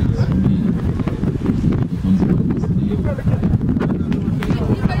 6 wickets remaining. He comes up with this lead.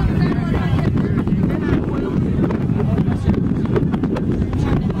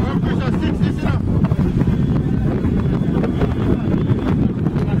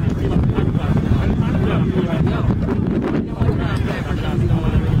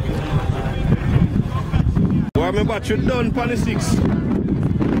 My battery done for the 6.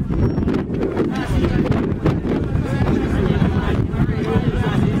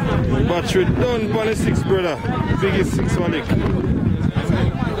 Battery done for the 6, brother. Biggest 6 one lick.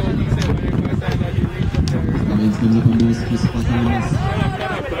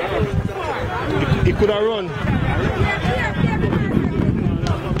 He could have run.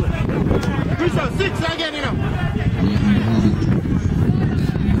 6 again, you know.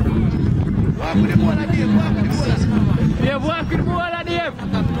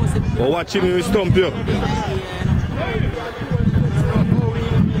 Oh, watch him, he will stump you.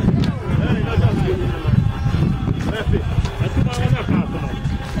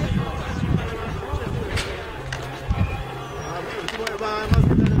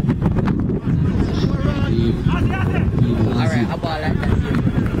 Alright, how about that?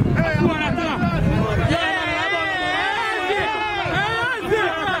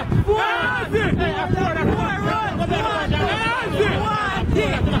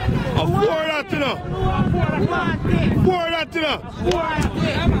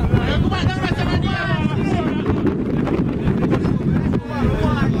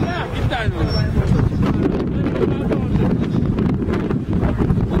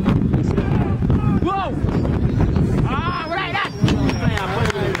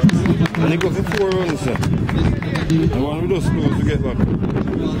 And he goes for 4 runs, sir. I want those schools to get back.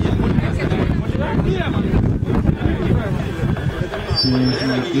 So it's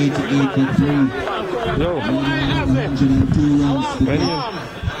like 88-3. Yo. 102 runs to go.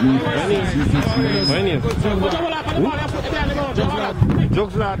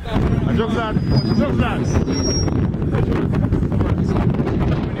 Jokes lad.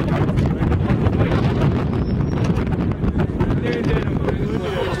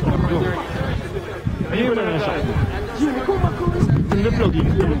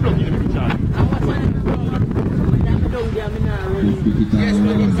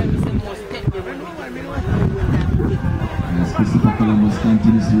 As Christopher Columbus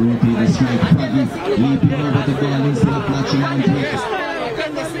continues to rotate the strike partner, leaping over the ball instead of latching onto it.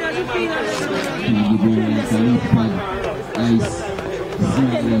 He going like a leapfrog, ice,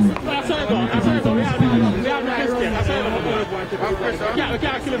 ziggling, representing his corner.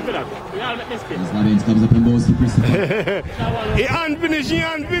 As Lavins comes up and goes to Christopher. He unfinished.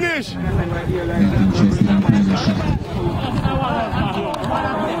 Not interested in playing a shot.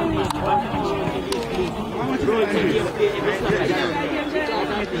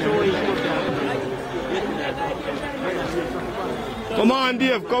 Come on,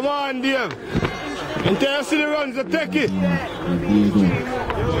 Dave. Until you see the runs, the take it.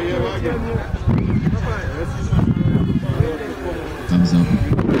 Thumbs up.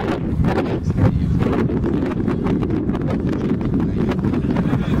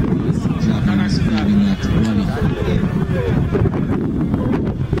 Japanese grabbing that volley.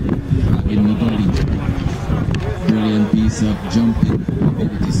 In the body. bits of jumping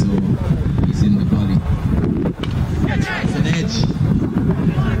ability, so he's in the volley. It's an edge.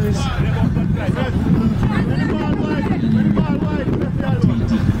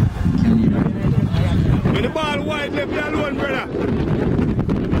 When the ball wide, left you alone, brother.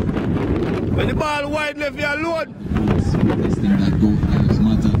 When the ball wide, left you alone. Testing that goal lives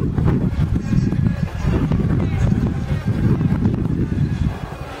matter.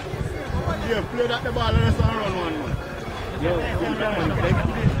 Yeah, play that the ball and let's run one.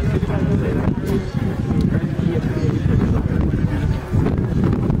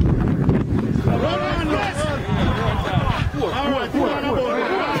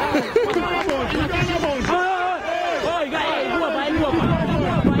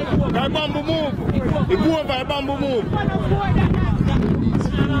 Bamboo move. He go over, bamboo move.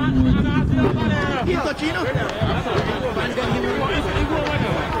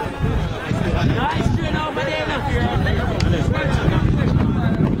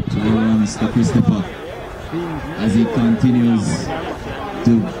 Runs to Christopher as he continues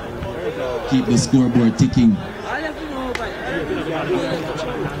to keep the scoreboard ticking.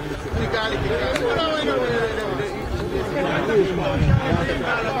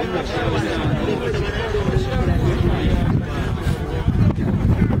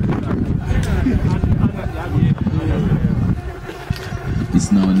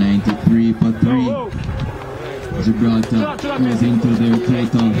 It's now 93 for 3. Gibraltar closing to their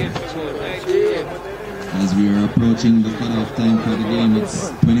title. As we are approaching the cutoff time for the game,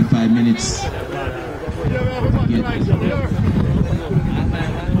 it's 25 minutes.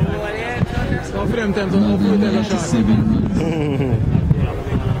 Another 97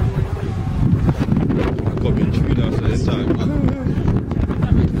 runs.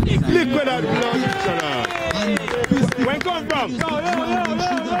 Look where that blood. Where come from?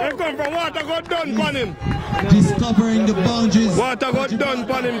 Where come from? Water got done on him. Discovering the boundaries. Water got done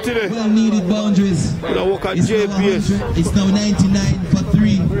on him today. Well needed boundaries. Walk at JPS. It's now 99 for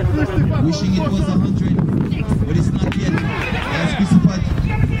 3. Wishing it was 100, but it's not yet. As Christopher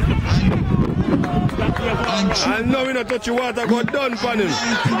and now we not touch the water got done on him.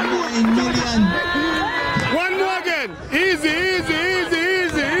 99 million. One more again. Easy, easy, easy,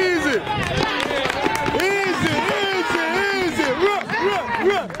 easy, easy. Easy, easy, easy. Ruh, ruh,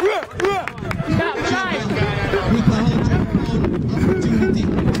 ruh, ruh, ruh. With a 100-pound opportunity to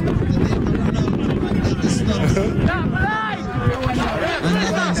take a run out at the stops. And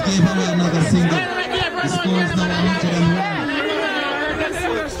Evans gave away another single. The score is now 101.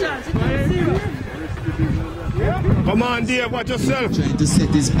 Come on, dear, watch yourself. Trying to set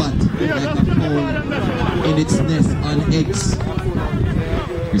his bat like a fowl in its nest on eggs. And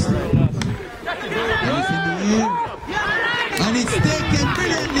it's in the air. And it's taken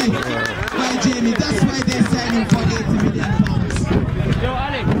brilliantly by Jamie. That's why they're signing for £80 million.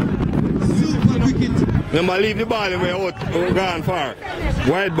 Super cricket. Remember, leave the ball and we're out, gone far.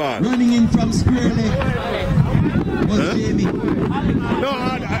 Wide ball. Running in from square leg was Jamie. No,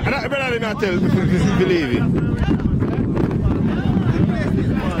 I better not tell if you believe it.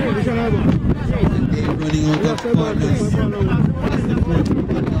 They're running out of partners. That's the fourth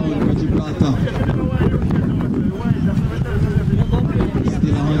down for Gibraltar.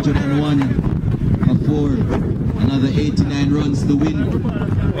 Still 101 for 4. Another 89 runs to win.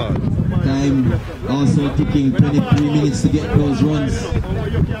 Time also ticking, 23 minutes to get those runs.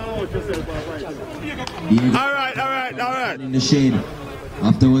 Alright. In the shade.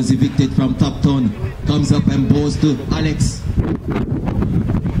 Afterwards evicted from top ton. Comes up and bows to Alex.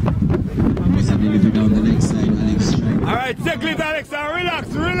 There's a delivery down the leg side. Alex strike. Alright, take it, Alex. Relax.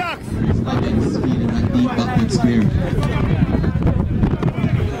 Alex feeling that deep backward square.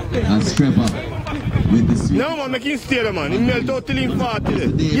 And Trevor with the sweep. No man, make him stay there, man. He melt out till him fart today.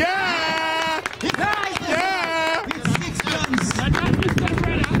 Yeah! With 6 runs.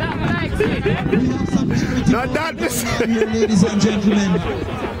 We have some charity Not that here, ladies and gentlemen.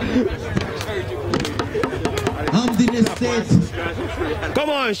 Hamden Estate. Come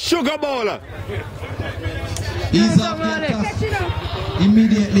on, sugar bowler. He's off the attack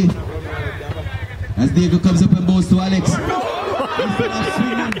immediately. As Diego comes up and bows to Alex. Instead of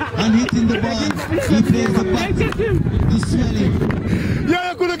swinging and hitting the ball, he plays the back to Swelly.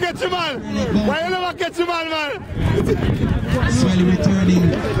 Yeah, you couldn't catch him, man. Why you never catch him, man? Swelly returning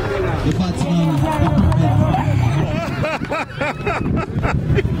the batsman.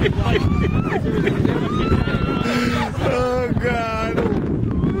 Oh, God.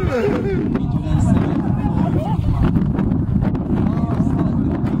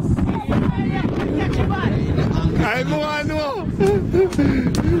 I know.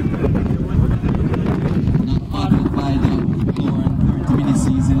 Not bothered by the hour and 30 minutes.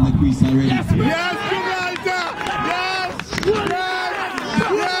 He's in the crease already. Yes, Gibraltar! Yes!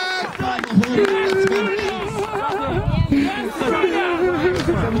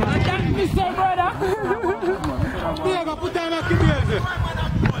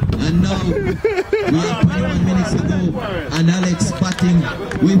 And now, we have 21 minutes to go, and Alex batting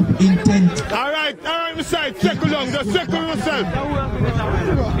with intent. Alright, my side, circle long, just circle yourself.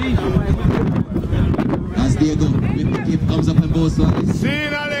 As they go, with the kick comes up and goes to Alex. See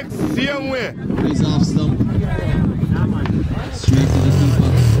it, Alex, same way. Plays off stump. Straight to the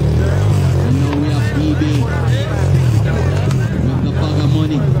keeper. And now we have eBay with the bag of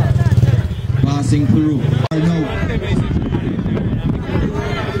money passing through.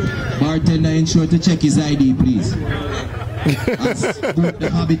 Bartender ensure to check his ID, please. As the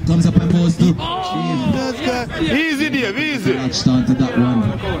habit comes up and goes to easy, Dave, easy. Latched onto that one.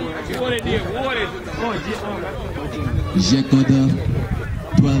 Jeko, the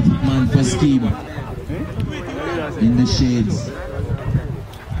 12th man for scheme. In the shades.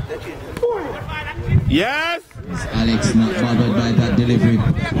 Yes! Alex not bothered by that delivery.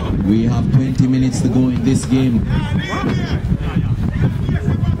 We have 20 minutes to go in this game.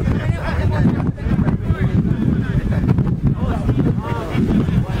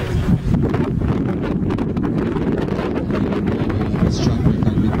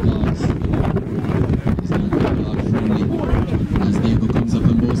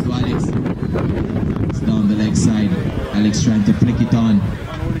 Alex trying to flick it on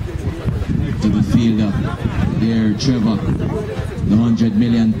to the fielder. There, Trevor, the £100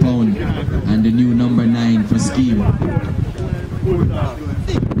 million, and the new number 9 for scheme. And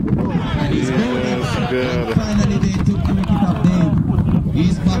he's going. And finally, they took the wicket up there.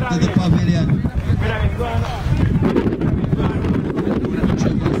 He's back to the pavilion.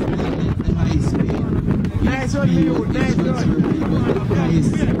 Trevor's still at the high speed. Nice one, you. Nice one. But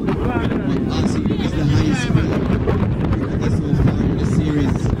as he is the high speed. So far in the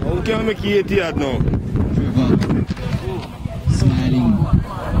series. How can I make you 80 yard now? Trevor smiling.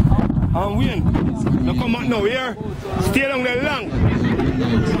 And win. Now come back now, here. Stay along there long.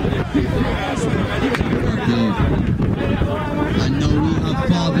 And now we have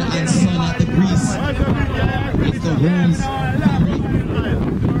father and son at the crease. It's the Holmes family.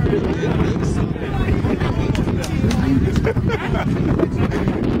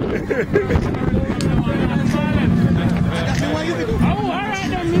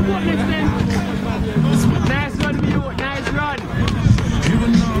 Nice run, Mute. Nice run.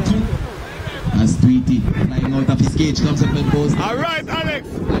 As Tweety flying out of his cage comes up and goes. Alright, Alex.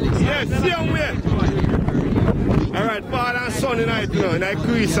 Yes, same way. Alright, father and son tonight, you know, in that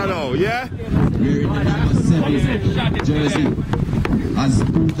crease now, yeah? Wearing the number 7 jersey. Has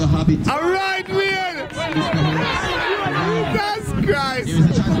proved the habit. Alright, Will! Jesus Christ!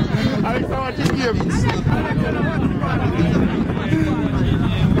 Alex, I want to give.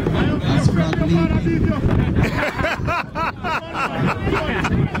 As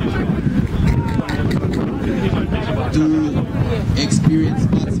Two experienced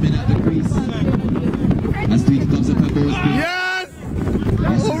batsmen at the crease. As Tweety comes up and goes. Yes!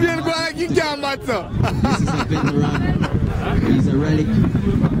 Oh, we're going to get matter. This is a veteran. He's a relic.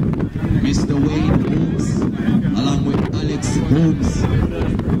 Mr. Wayne Holmes, along with Alex Holmes.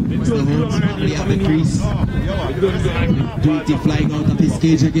 Mr. Holmes family at the crease. Tweety flying out of his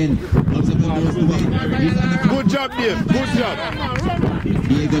cage again. Comes up and goes to Wayne. Good job, Dave. Good job.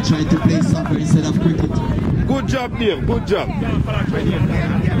 Diego tried to play soccer instead of cricket. Good job, Dave. Good job.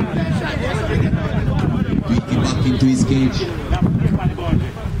 Tweety back into his cage.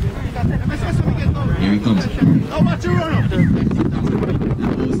 Here he comes. How much you run up?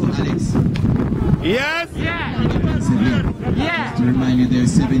 Goes to Alex. Yes? Yeah. Just to remind you,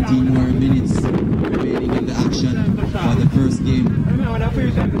 there's 17 more minutes remaining in the action for the first game.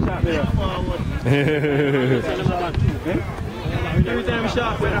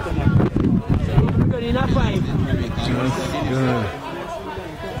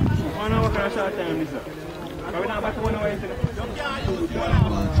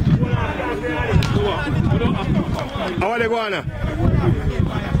 How are they going now?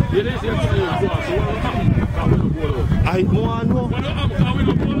 I know.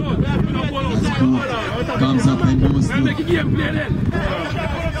 Comes up and goes to.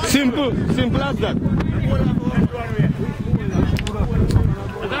 Simple as that.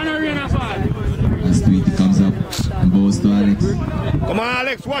 As Tweety comes up and goes to Alex. Come on,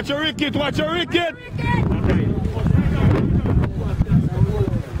 Alex, watch your wicket, watch your wicket.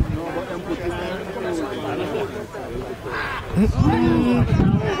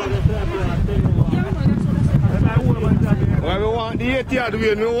 Why we want the 80-yard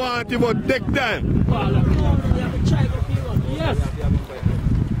win. We want it, but take time. Yes.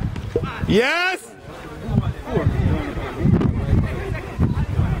 Yes?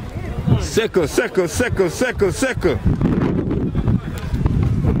 Second.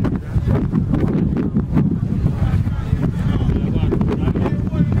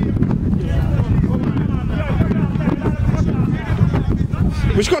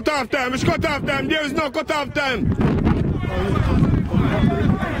 Which cut off time? There is no cut off time.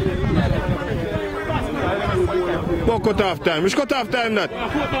 What cut off time? Which cut off time that?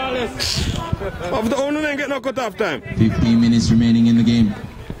 Of the owner then get no cut off time. 15 minutes remaining in the game.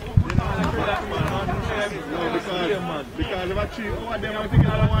 Because of a cheap, over them I think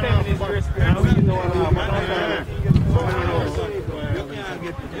I want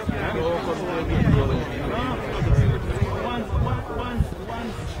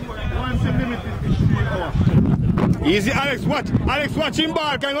Easy, Alex, watch. Alex, watch him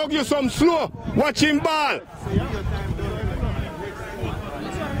ball. Can I give you some slow? Watch him ball.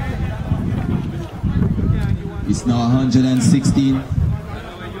 It's now 116.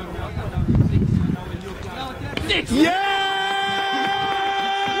 Yeah!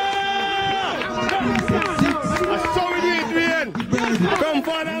 That's how we do it, man. Come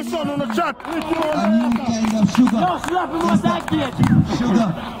father and son on the chat. A new kind of sugar. No, slap him on that gate. Sugar.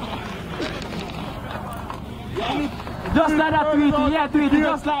 Just like that, Tweety. Yeah, Tweety,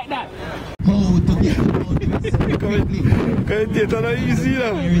 just like that. How to get out quickly. Commentator, not easy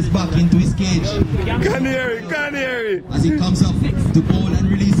now. Here is back into his cage. Canary. As he comes up to bowl and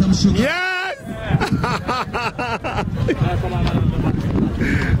release some sugar. Yes!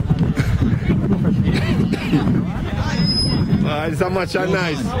 It's a match of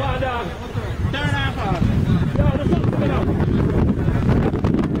nice.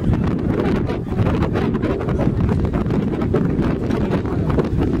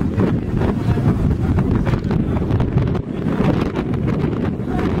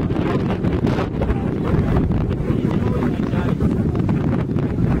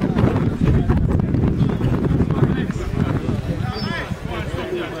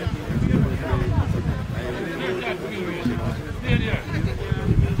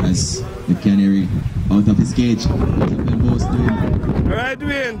 As the canary out of his cage. Right,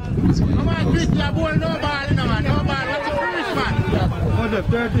 Wayne. Come on, Chris, your ball, no ball, no man. No ball, what's your finish, man?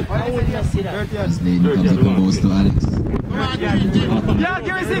 30. As Lane comes up and goes to Alex. Yeah,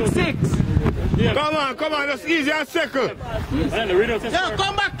 give me 6-6. Come on, that's easy and second. Yeah,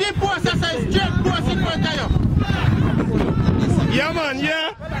 come back, keep post, that's a straight post in front of you. Yeah, man,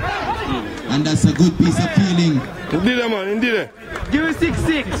 yeah. And that's a good piece of feeling. Indeed, man, indeed. Give me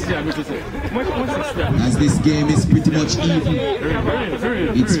 6-6. As this game is pretty much even.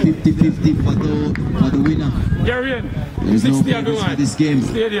 It's 50-50 for the winner. There's no favorites for this game.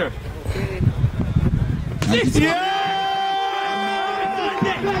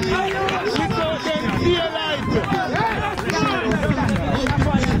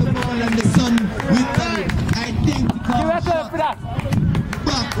 And the sun with an identical shot back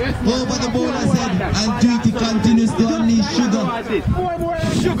over the bowler's head, and Tweety continues to unleash sugar.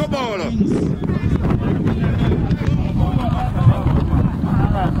 Sugar bowler.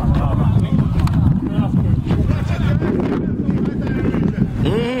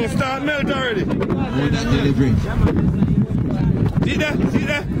 Start melt already. Oh, that delivery. See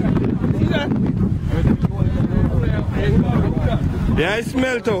that? Yeah, it's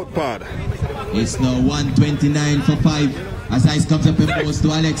melt out part. It's now 129 for 5 as Ice comes up and goes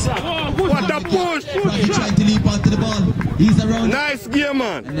to Alex. What a push! He's trying to leap onto the ball. He's around. Nice game,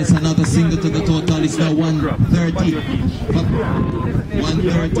 man. And it's another single to the total. It's now 130 for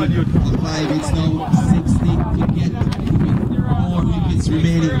 130 for 5. It's now 60 to get 4 wickets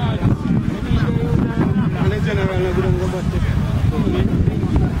remaining.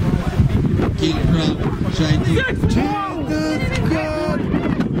 King Crab trying to...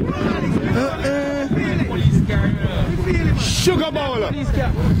 Sugar bowler. We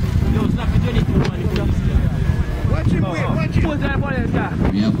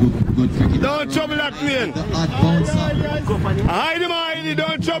have good cricket. Don't trouble that man. The hard bouncer. Hide him,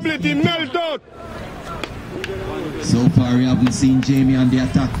 don't trouble it, he melt out. So far we haven't seen Jamie on the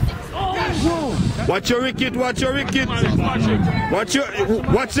attack. Watch your wicket. Watch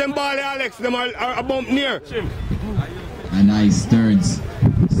them ball, Alex. Them are a bump near. A nice turns.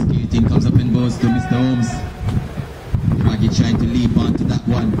 Skating comes up and goes to Mr. Holmes. Raggy trying to leap onto that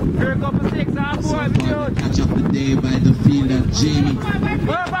one. So far, catch up the day by the fielder Jamie.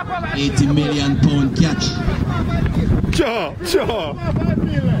 80 million pound catch. Sure.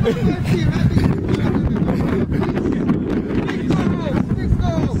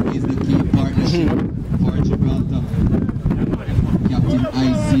 pressure for Gibraltar. Captain I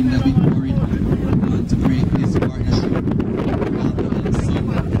seemed a bit worried. Want to break this partnership. Father and son.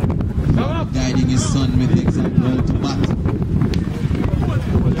 Father guiding his son with example to bat.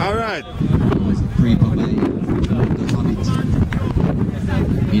 Alright. There was a creeper by the Hobbit.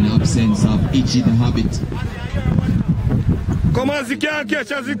 In absence of Itchy the Hobbit. Come on, as you can't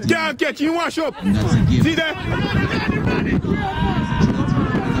catch, you wash up. And that's a gift. See there?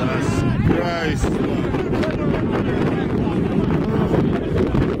 Christ.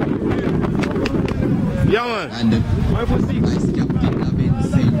 Yeah, man. And the vice captain have been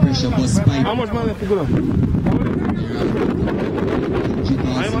saying pressure bus pipe. How much money left to go?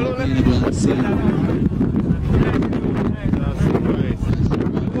 I'm available and sale.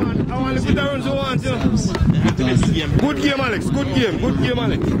 I want to put the runs you want, you know. Good game, Alex. Good game,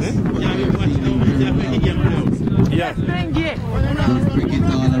 Alex. Yeah. Good cricket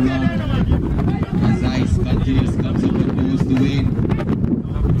all around. As ice continues, comes up and goes to win.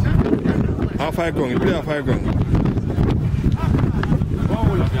 Half high ground, play half high ground.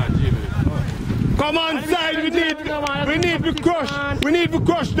 Come on, side, we need to crush. We need to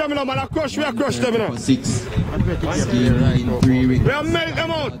crush them, man. We are crush them, For 6. Skinner in 3 wickets. We are melt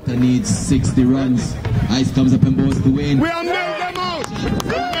them out. Needs 60 runs. Ice comes up and goes to win. We are melt them out.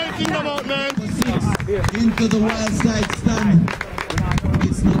 We are melting them out, man. For 6. Into the wild side stand.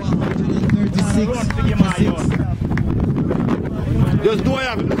 It's now 136 for 6. Just do what you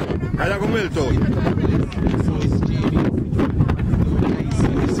have to do. I have to melt out. So it's Jamie.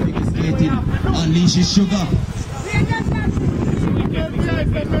 Unleash his sugar.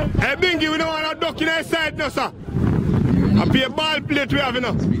 Hey, Bingy, we don't want to duck in our side now, sir. I pay a ball plate we have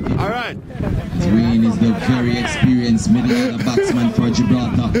enough. Alright. Rain is the very experienced middle order batsman for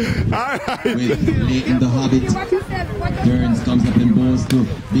Gibraltar. Alright. With Leighton the Hobbit. Turns comes up and goes to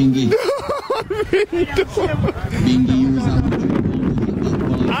Bingy. Bingy uses out the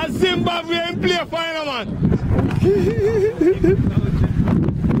ball. And Zimbabwe ain't play final, man.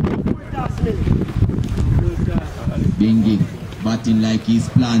 Bingy batting like he's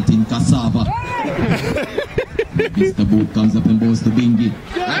planting cassava. Mr. Boot comes up and goes to Bingy.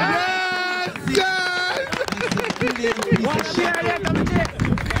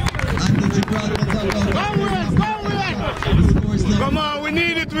 Come on, we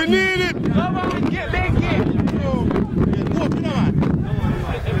need it. Come on, get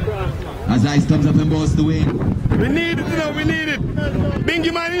As Ice comes up and goes to win. We need it, we need it.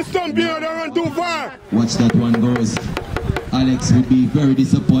 Bingy man is stumping, don't run too far. Watch that one goes. Alex would be very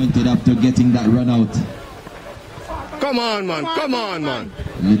disappointed after getting that run out. Come on, man.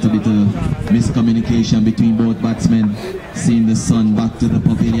 A little bit of miscommunication between both batsmen. Seeing the sun back to the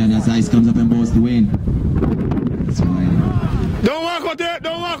pavilion as Ice comes up and goes to win. That's fine. Don't walk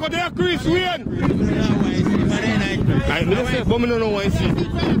out there, Chris, win. I say, but I don't know what I see.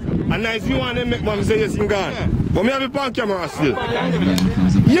 And nice you want to make mom say yes, in gone. But me have it on camera still.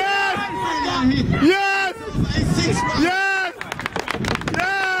 Yes! Yes! Yes!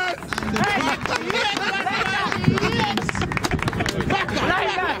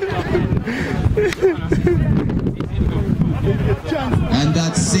 And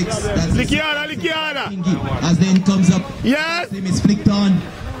that's 6. That's Likiana. As the end comes up, yes! him is flicked on.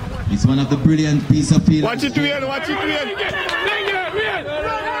 It's one of the brilliant piece of field. Watch it win.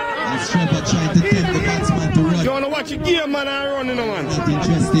 As Trevor trying to tempt the batsman to run. You want to watch a game, man, and run, man. Not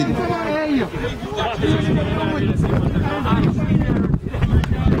interested.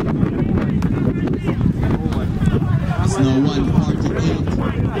 It's now 148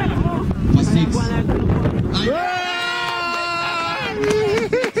 for 6.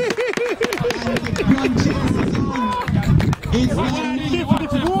 It's the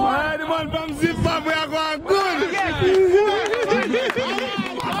man from Zimbabwe are going good.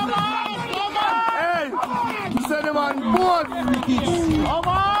 Hey, send him on board.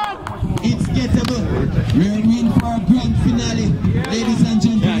 It's gettable. We're in for a grand finale. Ladies and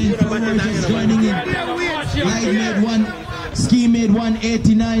gentlemen, for just joining in. Ride made one, Ski made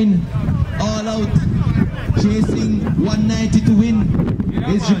 189. All out. Chasing 190 to win.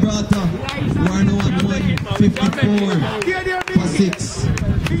 It's Gibraltar. We're now on 154 for 6.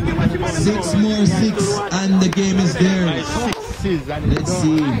 6 more 6 and the game is there. Let's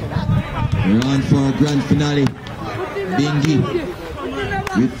see. We're on for a grand finale. Bingy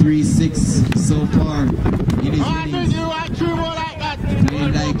with 3-6 so far in his innings.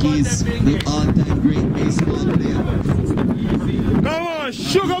 Playing like he's the all-time great baseball player. Come on,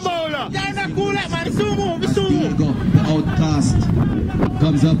 sugar bowler. Diego, the outcast,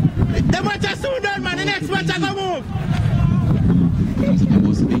 comes up. The match is soon done, man. The next match I go move. Comes up and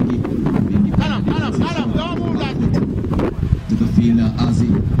goes to Bingy. Bingy the fielder, Ozzy.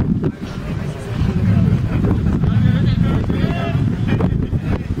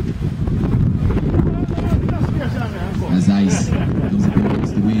 As Ice comes up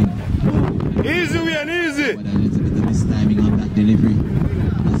against the win. Easy win, easy. But a little bit of mistiming on that delivery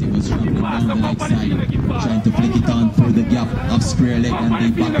as he was traveling down the leg side, trying to flick it on through the gap of square leg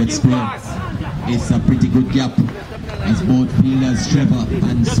and the backward square. It's a pretty good gap as both fielders, Trevor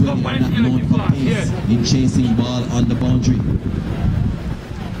and Swilly, are not known for pace in chasing ball on the boundary.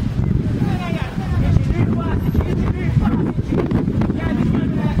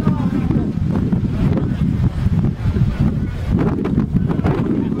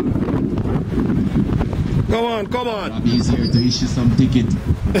 Come on, come on. Robbie is here to issue some ticket.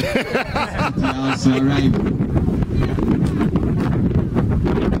 He also arrived.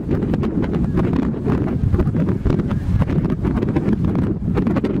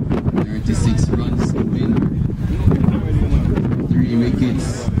 Runs to win. 3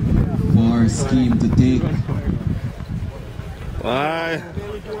 wickets for Scheme to take. Why?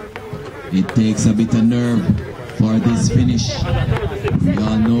 It takes a bit of nerve for this finish. We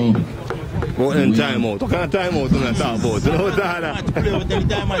all know. What in time out? What kind of time out do you talk about? You know what that?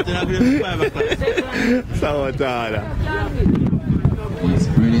 It's a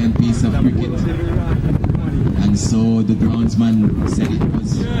brilliant piece of cricket. And so the groundsman said it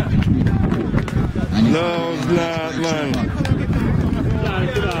was. No, not man.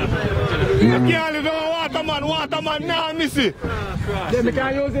 You can't live on waterman now, missy. Then we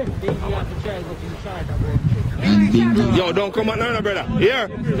can't use it. And bingo. Yo, don't come back now, brother. Here.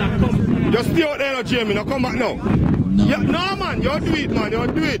 Just stay out there, Jamie. Now come back now. No. Yeah, no, man. You do it, man. You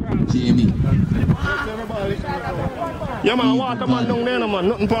do it. Jamie. Yeah, man. Waterman down there, man.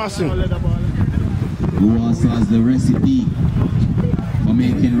 Nothing passing. Who also has the recipe for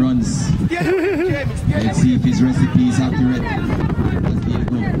making runs. Let's see if his recipe is accurate. As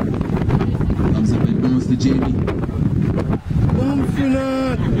Diego comes up and goes to Jamie.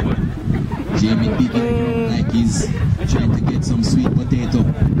 Jamie digging like he's trying to get some sweet potato.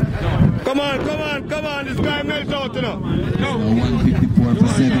 Come on, come on, come on. This guy melts out, you know. So 154 for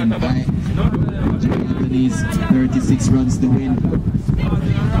 7 by Jimmy Anthony's 36 runs to win.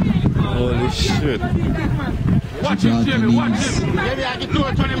 Holy shit. Watch him, Jamie, watch him.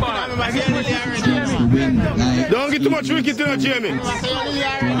 Don't get too much wicket in Jamie.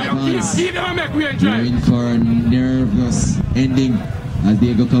 We're in for a nervous ending as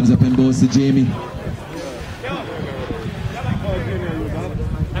Diego comes up and goes to Jamie.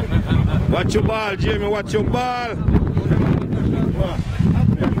 Watch your ball, Jamie, watch your ball.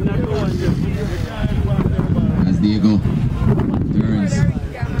 As Diego turns,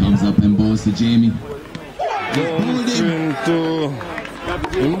 comes up and bows to Jamie.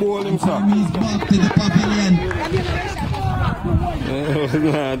 Him bowl him, sir. He's back to the pavilion.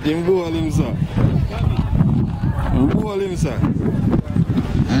 Him bowl him, sir. Him bowl him, sir.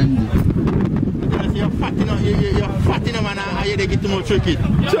 And you're fat enough, man. Are you get too much tricky?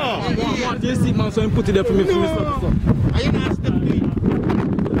 Sure. You see, man, so you put it there for me. Are you not step to it?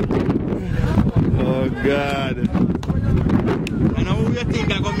 Oh, God. And how you think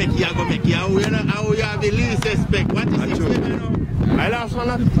I'm going to make you? How you have the least respect? What is it? I lost one.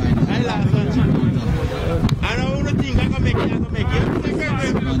 I lost one. And how you think I'm going to make you? This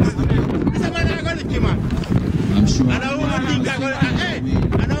is what I'm going to do, man. I'm sure. And how you think I'm going to do?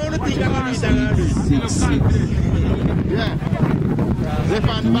 And how you think I'm going to do? 6-6. Yeah. They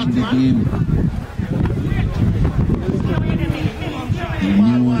found the Win the batsman. game. The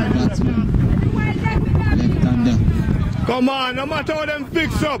new batsman. Left-hander. Come on, no matter how them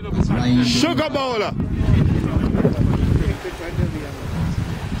fix up. Sugar bowler.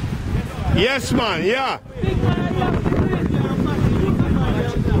 Yes, man, yeah.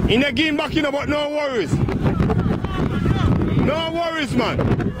 In the game back, you know, but no worries. No worries, man.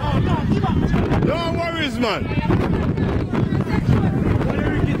 No worries, man.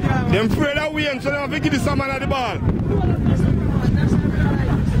 Them afraid of we and so they have to give this man at the ball.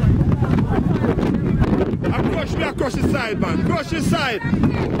 Crush his side, man. Crush his side.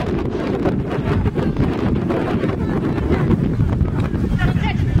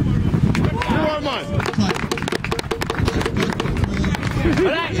 More, man.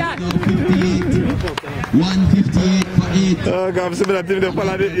 Like that. 158 for 8. Oh, God, I'm saying that they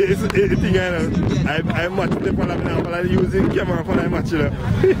follow the thing, I match the follow now, follow using camera for the match, you know.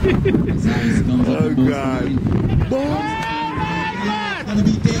 Oh, God. Going to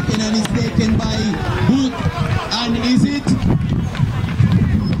be taken and is taken by Hook. And is it?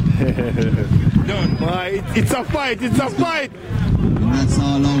 Done. It's a fight, it's a fight. And that's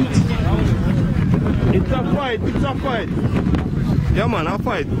all out. It's a fight, it's a fight. Yeah man, a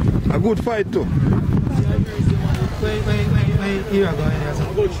fight. A good fight too. Wait. Here I go.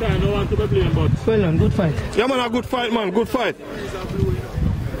 I'm going to try. I don't want to be playing, but... Well done, good fight. Yeah man, a good fight man, good fight.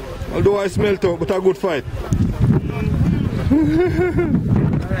 Although I smell too, but a good fight.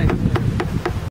 Alright.